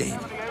Championship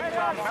game.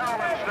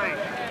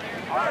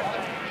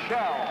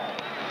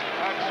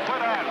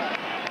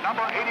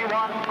 Number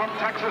 81 from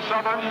Texas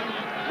Southern,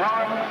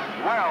 Warren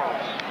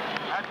Wells.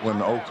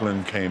 When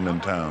Oakland came in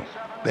town,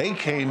 they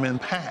came in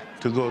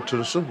packed to go to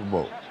the Super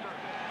Bowl.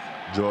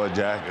 George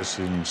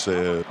Atkinson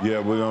said, yeah,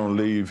 we're going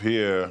to leave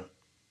here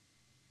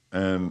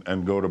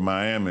and go to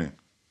Miami.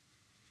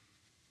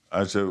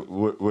 I said,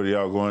 what are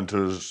y'all going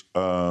to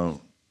the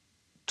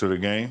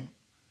game?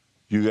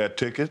 You got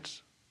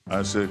tickets?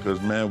 I said,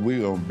 because, man, we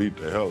going to beat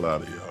the hell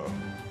out of y'all.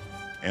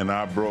 And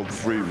I broke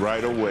free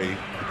right away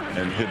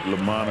and hit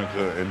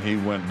LaMonica, and he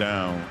went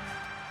down,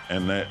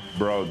 and that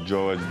brought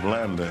George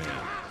Blanda in.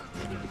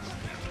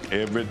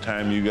 Every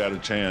time you got a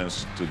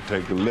chance to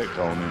take a lick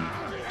on him,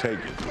 take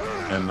it.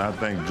 And I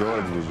think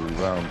George was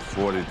around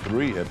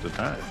 43 at the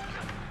time.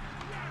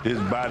 His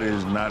body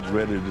is not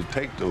ready to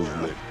take those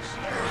licks.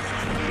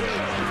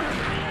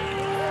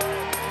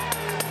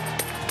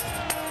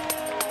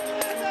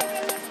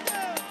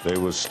 They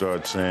would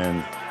start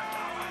saying,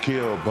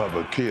 kill,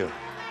 Bubba, kill.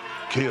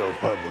 Kill,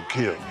 Bubba,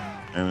 kill.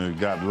 And it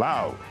got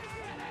loud.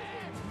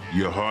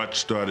 Your heart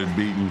started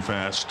beating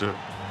faster.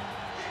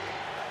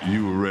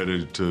 You were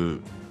ready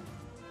to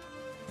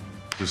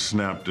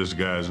snap this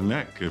guy's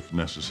neck if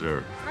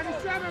necessary.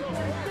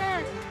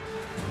 97-46.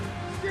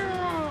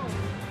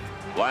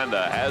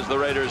 Blanda has the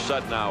Raiders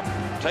set now.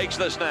 Takes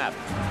the snap.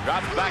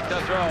 Drops back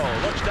to throw.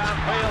 Looks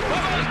downfield.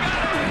 Bubba's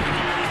got it!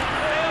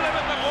 Nailed him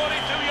at the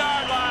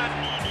 42-yard line.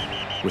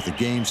 With the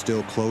game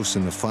still close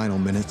in the final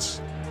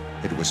minutes,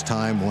 it was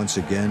time once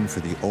again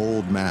for the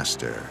old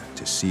master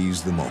to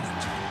seize the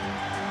moment.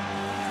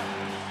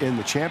 In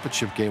the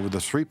championship game with a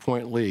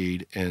 3-point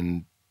lead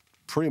and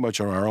pretty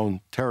much on our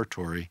own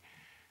territory,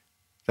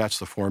 that's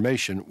the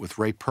formation with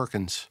Ray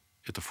Perkins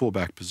at the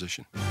fullback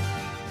position.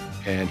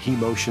 and he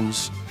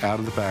motions out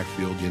of the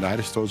backfield.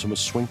 Unitas throws him a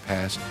swing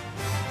pass.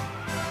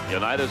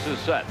 Unitas is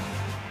set.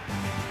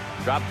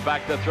 Drops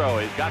back to throw.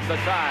 He's got the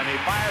time. He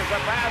fires the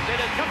pass. It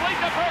is complete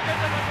to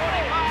Perkins at the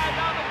 25,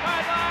 down the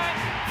sideline,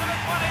 to the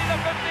 20, the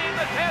 15,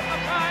 the 10, the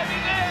 5.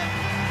 He's in.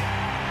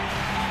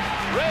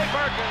 Ray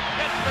Perkins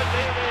gets the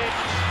TV.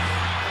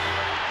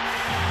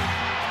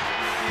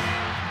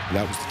 And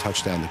that was the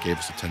touchdown that gave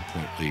us a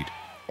 10-point lead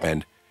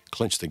and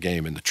clinched the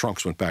game, and the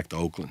trunks went back to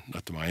Oakland,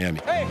 not to Miami.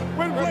 Hey,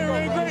 way to play,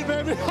 man. Great,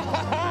 baby.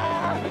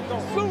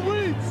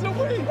 Sweet,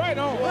 sweet. Right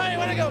on. Hey,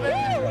 way to go, baby.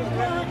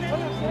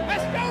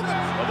 Let's go,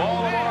 man. The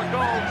Baltimore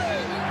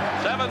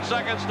Colts, 7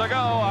 seconds to go,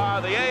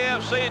 are the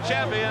AFC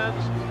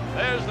champions.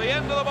 There's the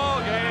end of the ball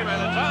game,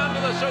 and it's on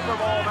to the Super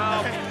Bowl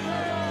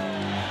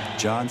now.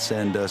 John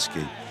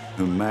Sandusky,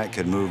 whom Mac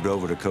had moved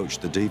over to coach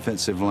the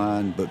defensive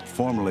line, but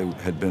formerly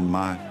had been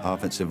my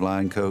offensive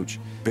line coach.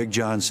 Big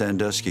John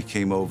Sandusky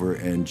came over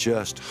and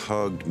just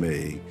hugged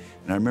me.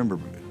 And I remember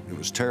it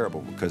was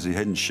terrible because he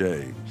hadn't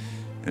shaved,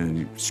 and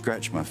he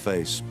scratched my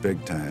face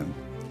big time.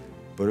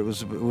 But it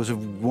was a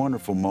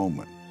wonderful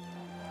moment.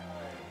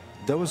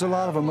 There was a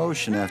lot of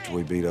emotion after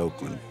we beat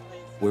Oakland.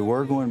 We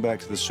were going back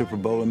to the Super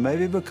Bowl, and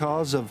maybe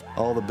because of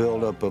all the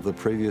buildup of the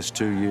previous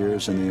 2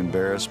 years and the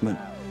embarrassment,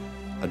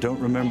 I don't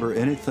remember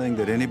anything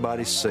that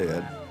anybody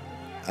said.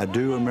 I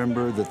do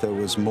remember that there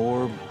was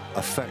more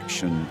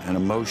affection and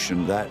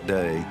emotion that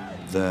day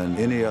than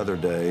any other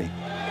day.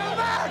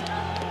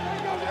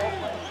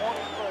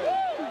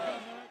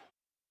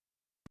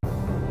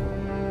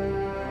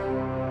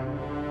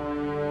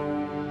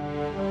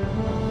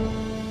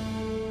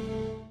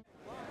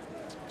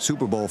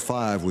 Super Bowl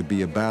V would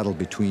be a battle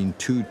between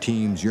two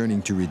teams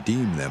yearning to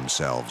redeem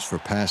themselves for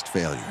past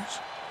failures.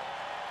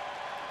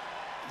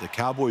 The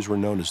Cowboys were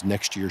known as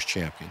next year's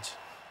champions.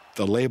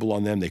 The label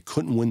on them, they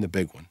couldn't win the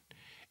big one.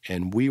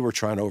 And we were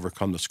trying to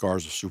overcome the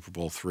scars of Super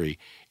Bowl III.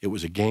 It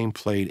was a game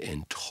played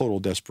in total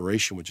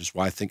desperation, which is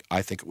why I think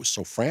it was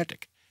so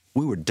frantic.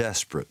 We were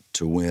desperate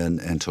to win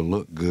and to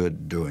look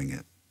good doing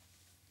it.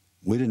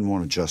 We didn't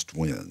want to just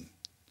win.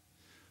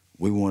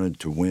 We wanted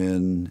to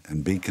win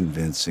and be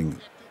convincing.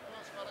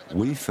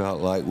 We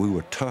felt like we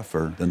were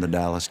tougher than the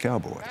Dallas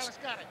Cowboys.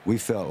 We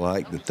felt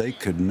like that they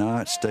could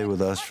not stay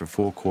with us for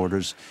 4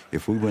 quarters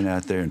if we went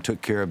out there and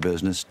took care of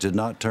business, did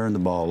not turn the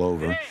ball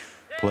over,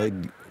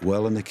 played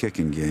well in the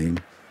kicking game,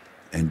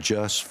 and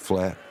just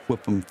flat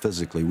whip them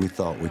physically. We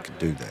thought we could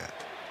do that.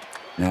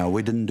 Now,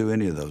 we didn't do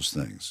any of those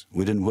things.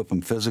 We didn't whip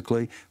them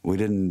physically. We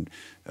didn't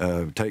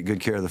take good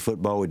care of the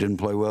football. We didn't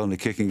play well in the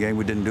kicking game.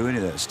 We didn't do any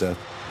of that stuff.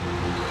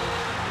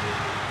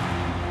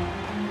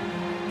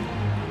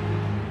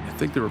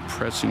 I think they were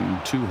pressing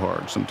too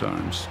hard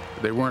sometimes.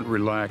 They weren't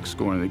relaxed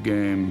going to the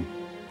game.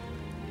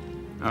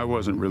 I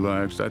wasn't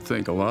relaxed. I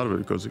think a lot of it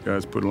because the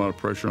guys put a lot of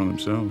pressure on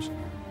themselves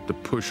to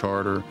push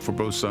harder for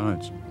both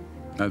sides.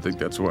 I think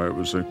that's why it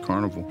was a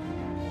carnival.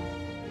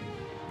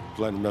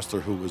 Glenn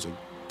Messler, who was a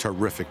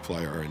terrific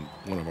player and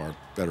one of our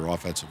better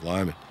offensive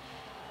linemen,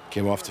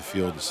 came off the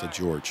field and said,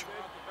 "George,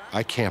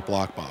 I can't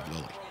block Bob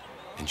Lilly."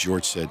 And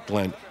George said,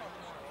 "Glenn,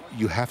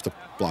 you have to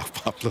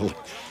block Bob Lilly."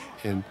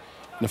 And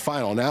in the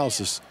final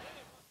analysis,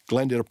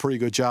 Glenn did a pretty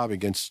good job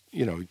against,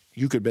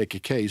 you could make a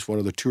case, one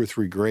of the 2 or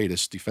 3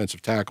 greatest defensive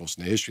tackles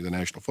in the history of the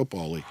National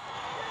Football League.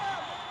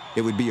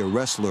 It would be a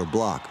wrestler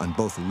block on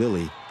both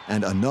Lilly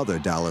and another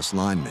Dallas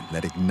lineman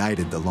that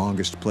ignited the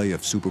longest play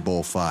of Super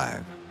Bowl V.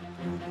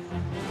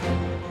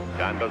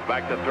 John goes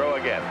back to throw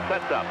again.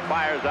 Sets up,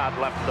 fires out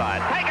left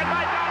side. Taken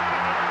by John.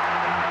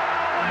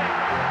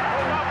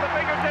 Goes off the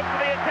fingertips of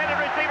the intended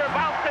receiver,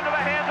 bounced into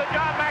the hands of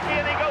John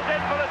Mackey, and he goes in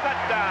for the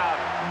touchdown.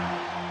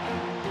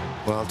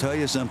 Well, I'll tell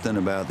you something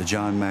about the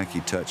John Mackey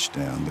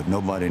touchdown that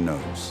nobody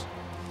knows.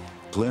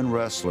 Glenn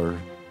Ressler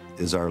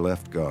is our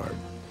left guard,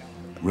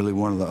 really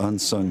one of the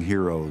unsung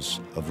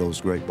heroes of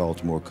those great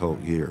Baltimore Colt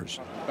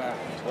years.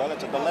 Well,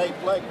 it's a delayed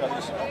play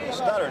because he's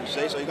stuttering,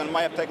 see, so you're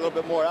might have to take a little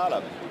bit more out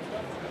of it.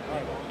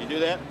 You do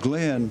that?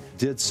 Glenn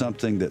did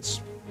something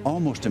that's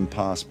almost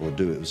impossible to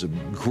do. It was a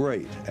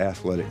great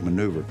athletic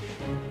maneuver.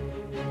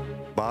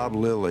 Bob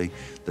Lilly,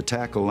 the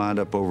tackle lined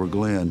up over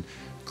Glenn,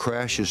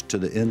 crashes to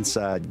the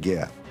inside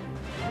gap.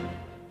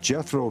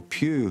 Jethro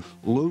Pugh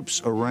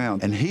loops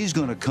around, and he's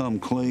going to come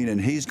clean, and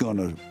he's going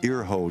to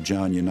earhole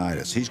John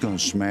Unitas. He's going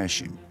to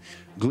smash him.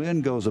 Glenn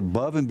goes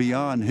above and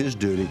beyond his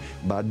duty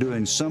by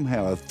doing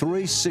somehow a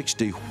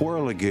 360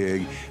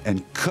 whirligig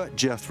and cut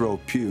Jethro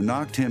Pugh,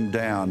 knocked him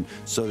down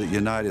so that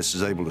Unitas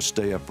is able to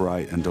stay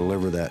upright and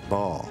deliver that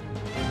ball.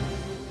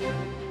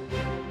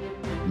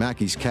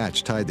 Mackey's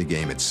catch tied the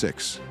game at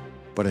 6,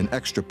 but an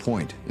extra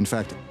point, in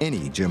fact,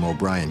 any Jim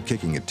O'Brien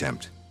kicking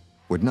attempt,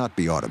 would not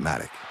be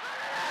automatic.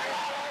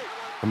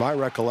 From my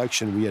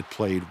recollection, we had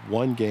played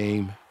 1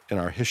 game in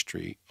our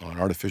history on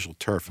artificial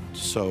turf.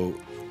 So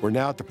we're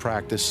now at the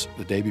practice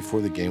the day before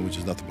the game, which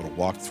is nothing but a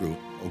walkthrough.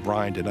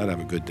 O'Brien did not have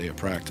a good day of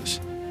practice.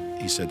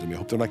 He said to me, "I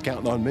hope they're not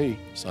counting on me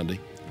Sunday."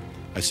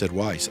 I said,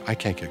 "Why?" He said, "I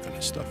can't kick on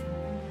this stuff."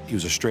 He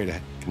was a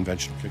straight-ahead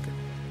conventional kicker.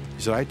 He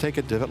He said, I take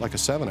a divot like a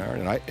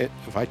 7-iron, and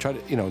if I try to,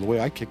 you know, the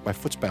way I kick, my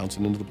foot's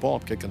bouncing into the ball.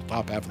 I'm kicking the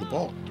top half of the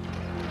ball.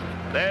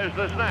 There's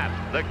the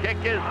snap. The kick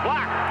is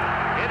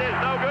blocked. It is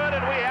no good,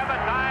 and we have a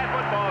tie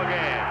football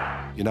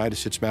game.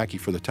 Unitas hits Mackey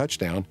for the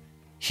touchdown.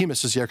 He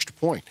misses the extra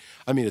point.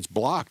 I mean, it's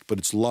blocked, but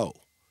it's low.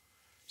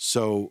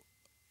 So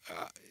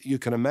you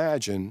can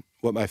imagine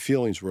what my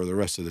feelings were the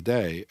rest of the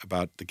day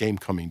about the game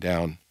coming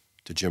down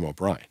to Jim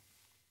O'Brien.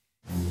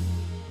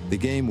 The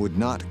game would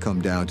not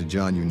come down to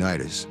John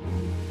Unitas.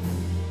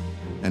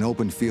 An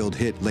open field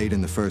hit late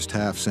in the first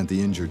half sent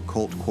the injured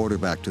Colt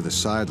quarterback to the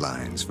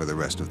sidelines for the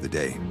rest of the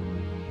day.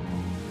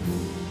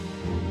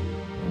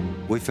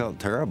 We felt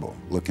terrible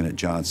looking at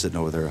John sitting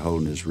over there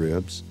holding his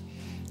ribs.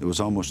 There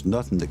was almost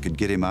nothing that could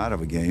get him out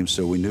of a game,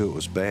 so we knew it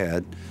was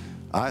bad.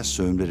 I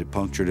assumed that it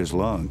punctured his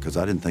lung because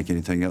I didn't think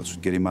anything else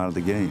would get him out of the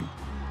game.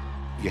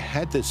 You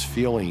had this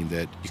feeling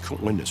that you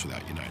couldn't win this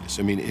without Unitas.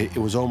 I mean, it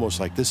was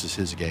almost like this is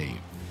his game.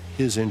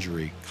 His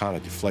injury kind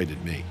of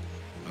deflated me.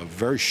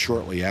 Very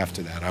shortly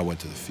after that, I went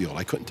to the field.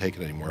 I couldn't take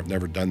it anymore. I've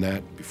never done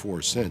that before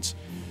or since.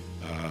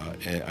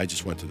 And I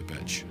just went to the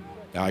bench.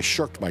 Now, I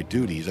shirked my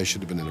duties. I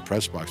should have been in the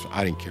press box, but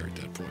I didn't care at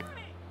that point.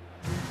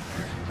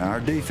 Now, our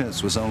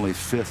defense was only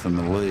 5th in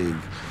the league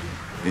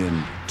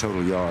in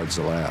total yards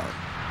allowed.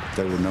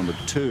 They were number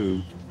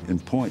 2 in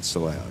points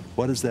allowed.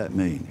 What does that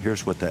mean?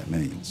 Here's what that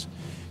means.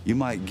 You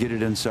might get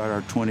it inside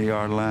our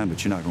 20-yard line,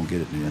 but you're not going to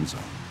get it in the end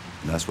zone.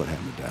 And that's what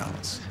happened to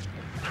Dallas.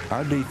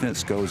 Our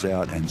defense goes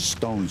out and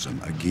stones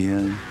them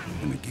again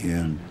and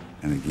again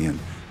and again,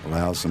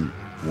 allows them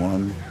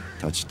 1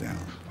 touchdown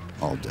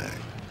all day.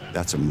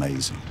 That's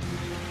amazing.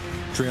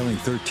 Trailing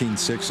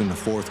 13-6 in the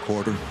fourth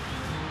quarter,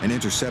 an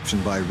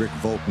interception by Rick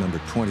Volk, number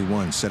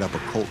 21, set up a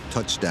Colt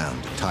touchdown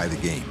to tie the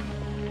game.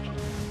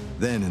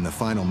 Then, in the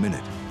final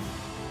minute,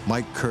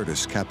 Mike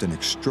Curtis capped an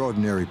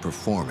extraordinary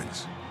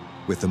performance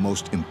with the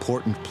most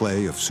important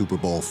play of Super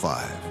Bowl V.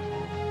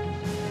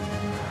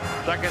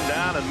 Second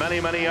down and many,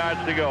 many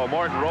yards to go.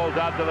 Morton rolls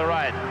out to the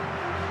right.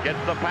 Gets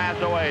the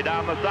pass away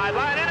down the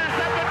sideline.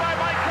 Intercepted by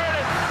Mike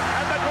Curtis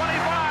at the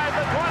 25,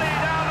 the 20,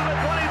 down to the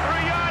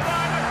 23-yard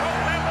line. The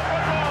Colts have the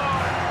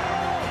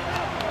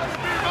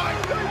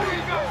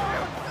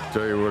football.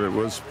 Tell you what it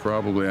was,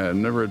 probably, I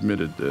never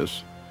admitted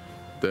this,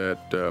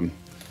 that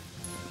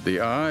the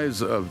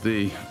eyes of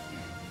the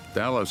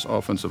Dallas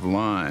offensive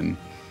line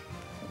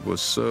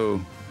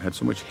had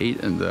so much hate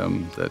in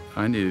them that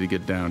I needed to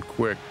get down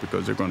quick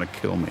because they're going to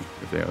kill me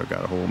if they ever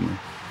got a hold of me.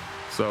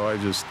 So I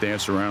just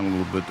danced around a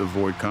little bit to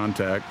avoid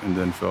contact and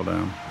then fell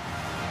down.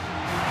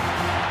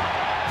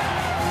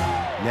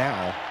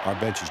 Now, our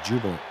bench is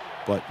jubilant.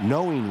 But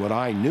knowing what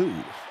I knew,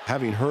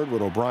 having heard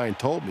what O'Brien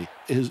told me,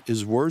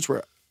 his words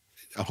were,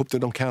 I hope they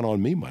don't count on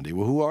me Monday.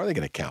 Well, who are they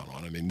going to count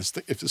on? I mean,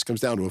 if this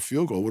comes down to a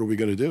field goal, what are we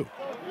going to do?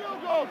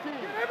 Field goal team.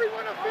 Get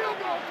everyone a field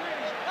goal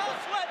team. No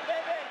sweat, baby.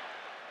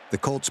 The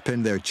Colts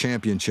pinned their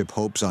championship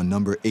hopes on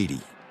number 80,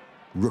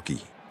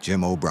 rookie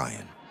Jim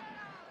O'Brien.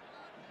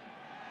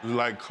 It was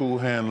like Cool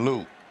Hand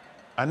Luke.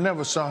 I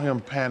never saw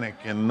him panic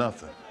in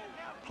nothing.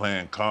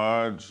 Playing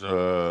cards,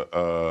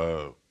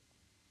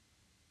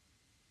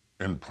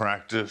 in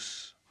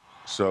practice.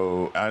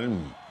 So I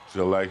didn't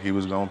feel like he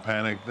was going to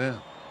panic then.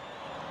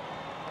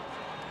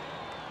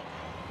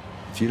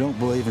 If you don't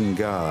believe in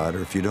God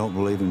or if you don't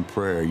believe in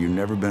prayer, you've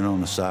never been on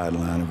the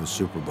sideline of a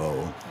Super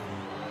Bowl.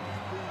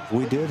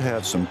 We did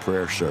have some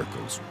prayer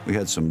circles. We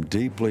had some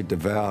deeply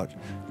devout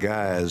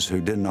guys who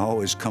didn't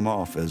always come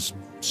off as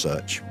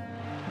such.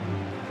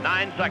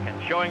 9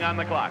 seconds showing on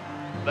the clock.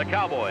 The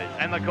Cowboys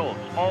and the Colts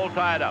all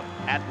tied up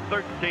at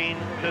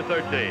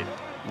 13-13.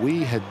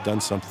 We had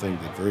done something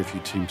that very few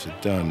teams had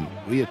done.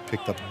 We had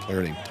picked up a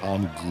player named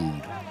Tom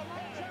Good.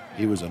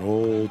 He was an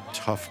old,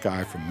 tough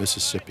guy from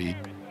Mississippi.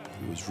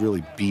 He was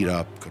really beat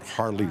up, could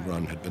hardly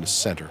run, had been a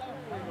center.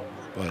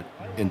 But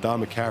in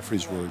Don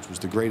McCaffrey's words, was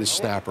the greatest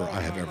snapper I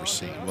have ever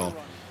seen. Well,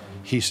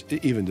 he's,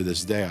 even to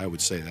this day, I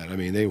would say that. I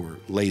mean, they were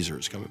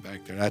lasers coming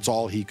back there. That's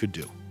all he could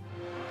do.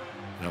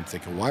 And I'm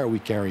thinking, why are we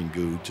carrying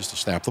Good just to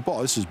snap the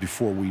ball? This is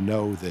before we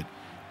know that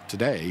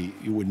today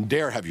you wouldn't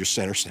dare have your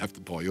center snap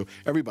the ball.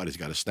 Everybody's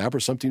got a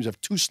snapper. Some teams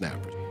have 2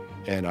 snappers.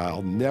 And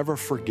I'll never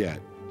forget,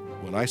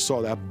 when I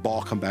saw that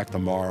ball come back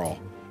tomorrow,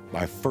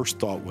 my first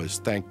thought was,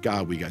 thank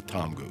God we got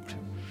Tom Good,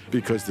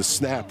 because the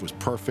snap was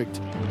perfect.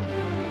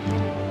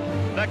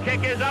 The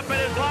kick is up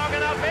and it's long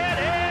enough. It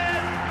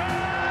is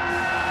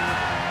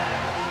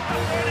a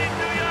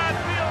 42-yard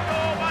field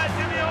goal by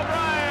Jimmy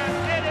O'Brien.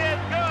 It is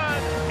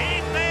good.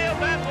 He nailed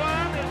that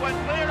one. It went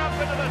clear up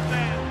into the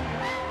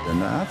stands.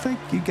 And I think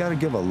you got to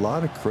give a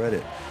lot of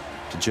credit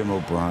to Jim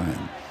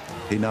O'Brien.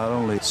 He not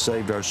only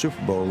saved our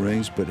Super Bowl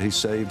rings, but he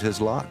saved his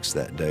locks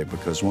that day,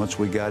 because once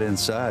we got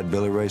inside,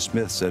 Billy Ray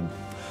Smith said,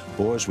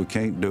 boys, we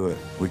can't do it.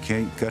 We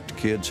can't cut the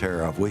kid's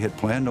hair off. We had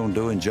planned on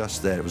doing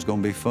just that. It was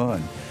going to be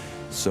fun.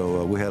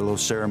 So we had a little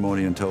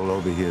ceremony and told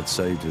Obie he had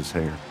saved his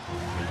hair.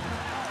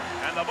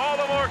 And the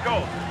Baltimore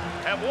Colts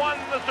have won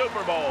the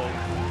Super Bowl.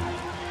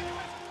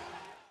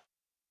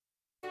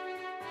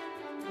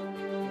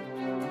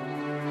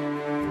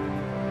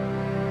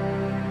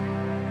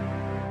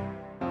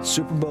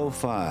 Super Bowl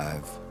V,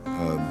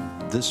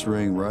 this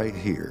ring right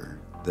here,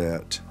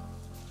 that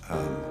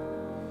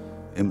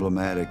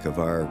emblematic of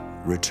our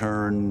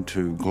return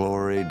to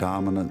glory,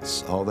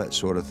 dominance, all that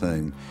sort of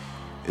thing,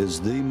 is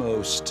the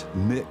most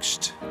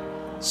mixed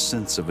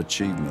sense of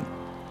achievement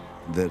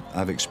that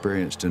I've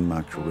experienced in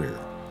my career.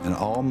 In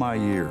all my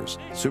years,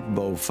 Super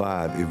Bowl V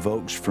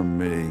evokes from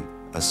me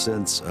a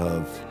sense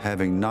of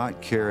having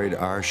not carried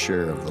our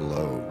share of the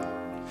load.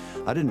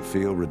 I didn't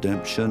feel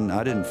redemption.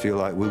 I didn't feel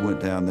like we went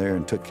down there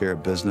and took care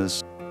of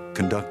business,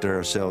 conducted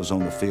ourselves on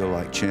the field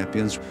like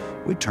champions.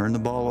 We turned the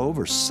ball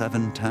over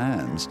 7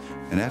 times.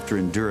 And after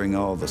enduring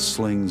all the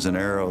slings and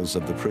arrows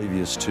of the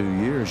previous 2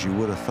 years, you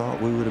would have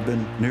thought we would have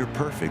been near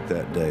perfect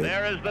that day.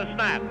 There is the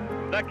snap.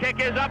 The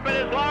kick is up. It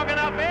is long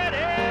enough. It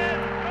is.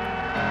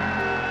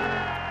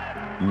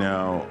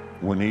 Now,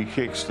 when he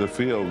kicks the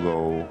field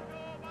goal,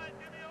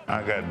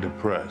 I got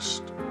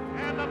depressed.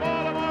 And the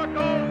Baltimore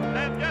Colts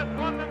have just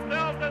won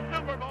themselves a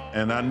Super Bowl.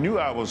 And I knew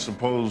I was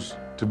supposed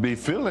to be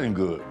feeling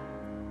good.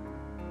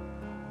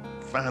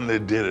 Finally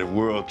did it,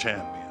 world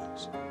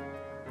champions.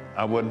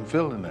 I wasn't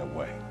feeling that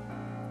way.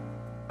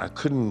 I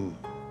couldn't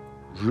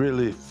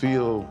really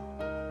feel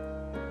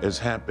as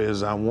happy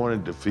as I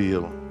wanted to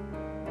feel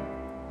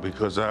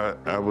because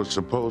I was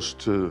supposed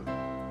to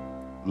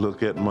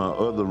look at my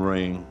other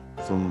ring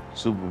from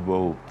Super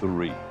Bowl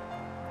III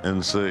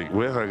and say,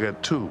 well, I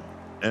got 2,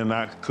 and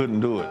I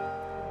couldn't do it.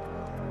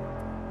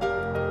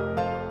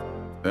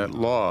 That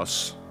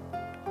loss,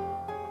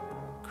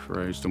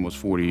 Christ, almost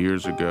 40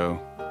 years ago,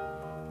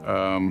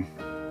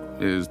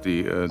 is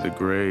the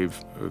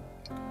grave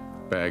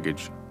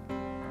baggage.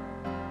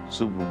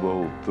 Super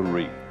Bowl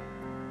III.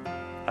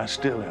 I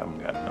still haven't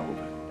gotten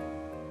over it.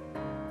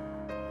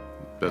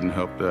 Doesn't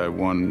help that I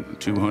won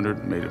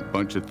 200, made a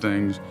bunch of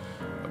things,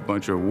 a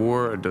bunch of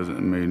war. It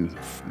doesn't mean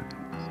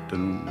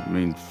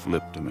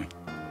flip to me.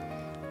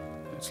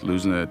 It's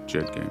losing that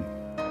Jet game.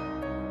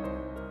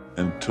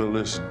 Until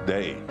this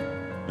day,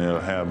 they'll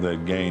have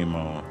that game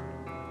on,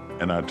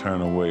 and I turn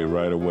away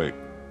right away.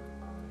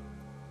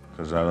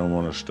 Because I don't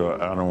want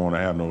to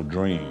have no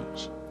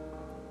dreams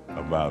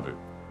about it.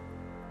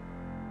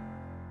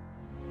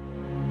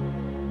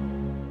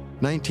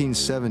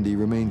 1970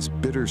 remains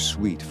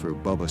bittersweet for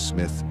Bubba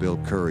Smith, Bill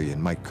Curry,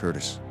 and Mike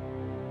Curtis.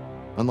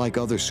 Unlike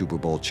other Super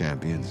Bowl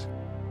champions,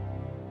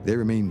 they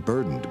remain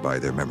burdened by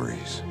their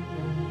memories.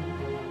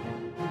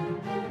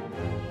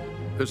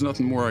 There's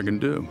nothing more I can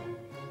do.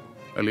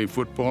 I leave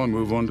football and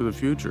move on to the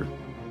future.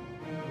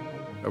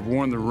 I've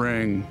worn the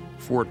ring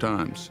 4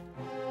 times.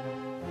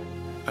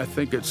 I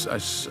think I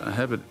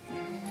have it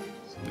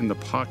in the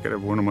pocket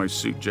of one of my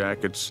suit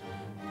jackets,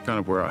 kind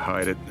of where I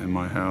hide it in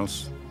my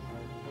house.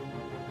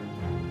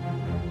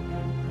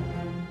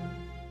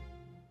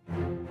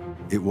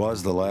 It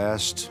was the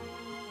last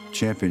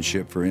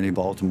championship for any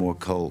Baltimore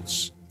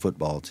Colts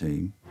football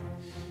team.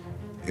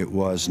 It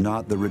was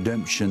not the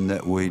redemption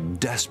that we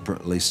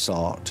desperately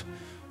sought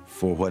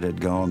for what had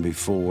gone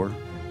before.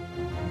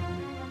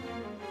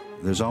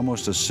 There's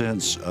almost a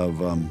sense of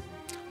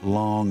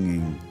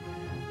longing.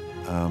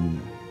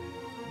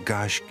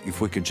 Gosh,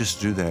 if we could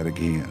just do that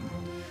again.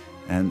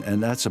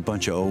 And that's a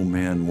bunch of old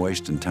men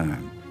wasting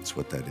time. That's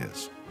what that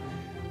is.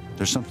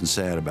 There's something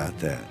sad about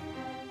that.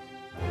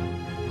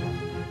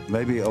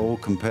 Maybe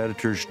old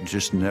competitors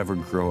just never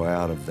grow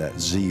out of that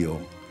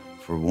zeal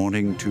for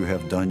wanting to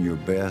have done your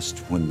best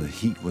when the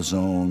heat was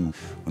on,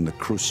 when the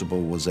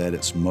crucible was at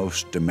its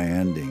most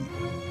demanding.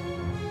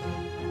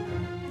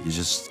 You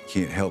just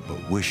can't help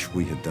but wish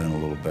we had done a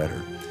little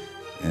better.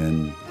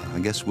 And I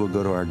guess we'll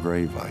go to our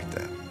grave like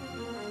that.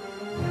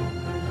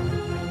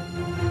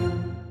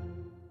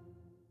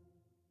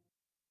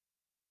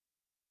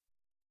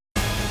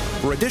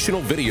 For additional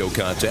video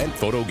content,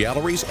 photo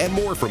galleries, and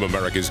more from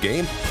America's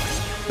Game,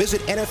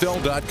 visit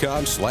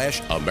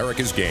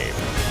NFL.com/America's Game.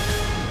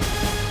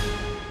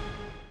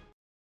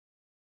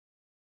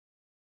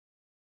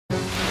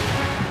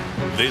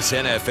 This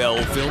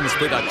NFL Films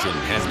production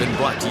has been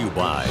brought to you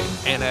by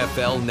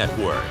NFL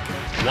Network.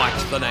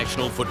 Watch the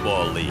National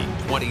Football League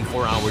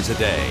 24 hours a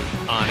day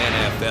on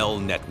NFL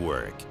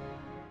Network.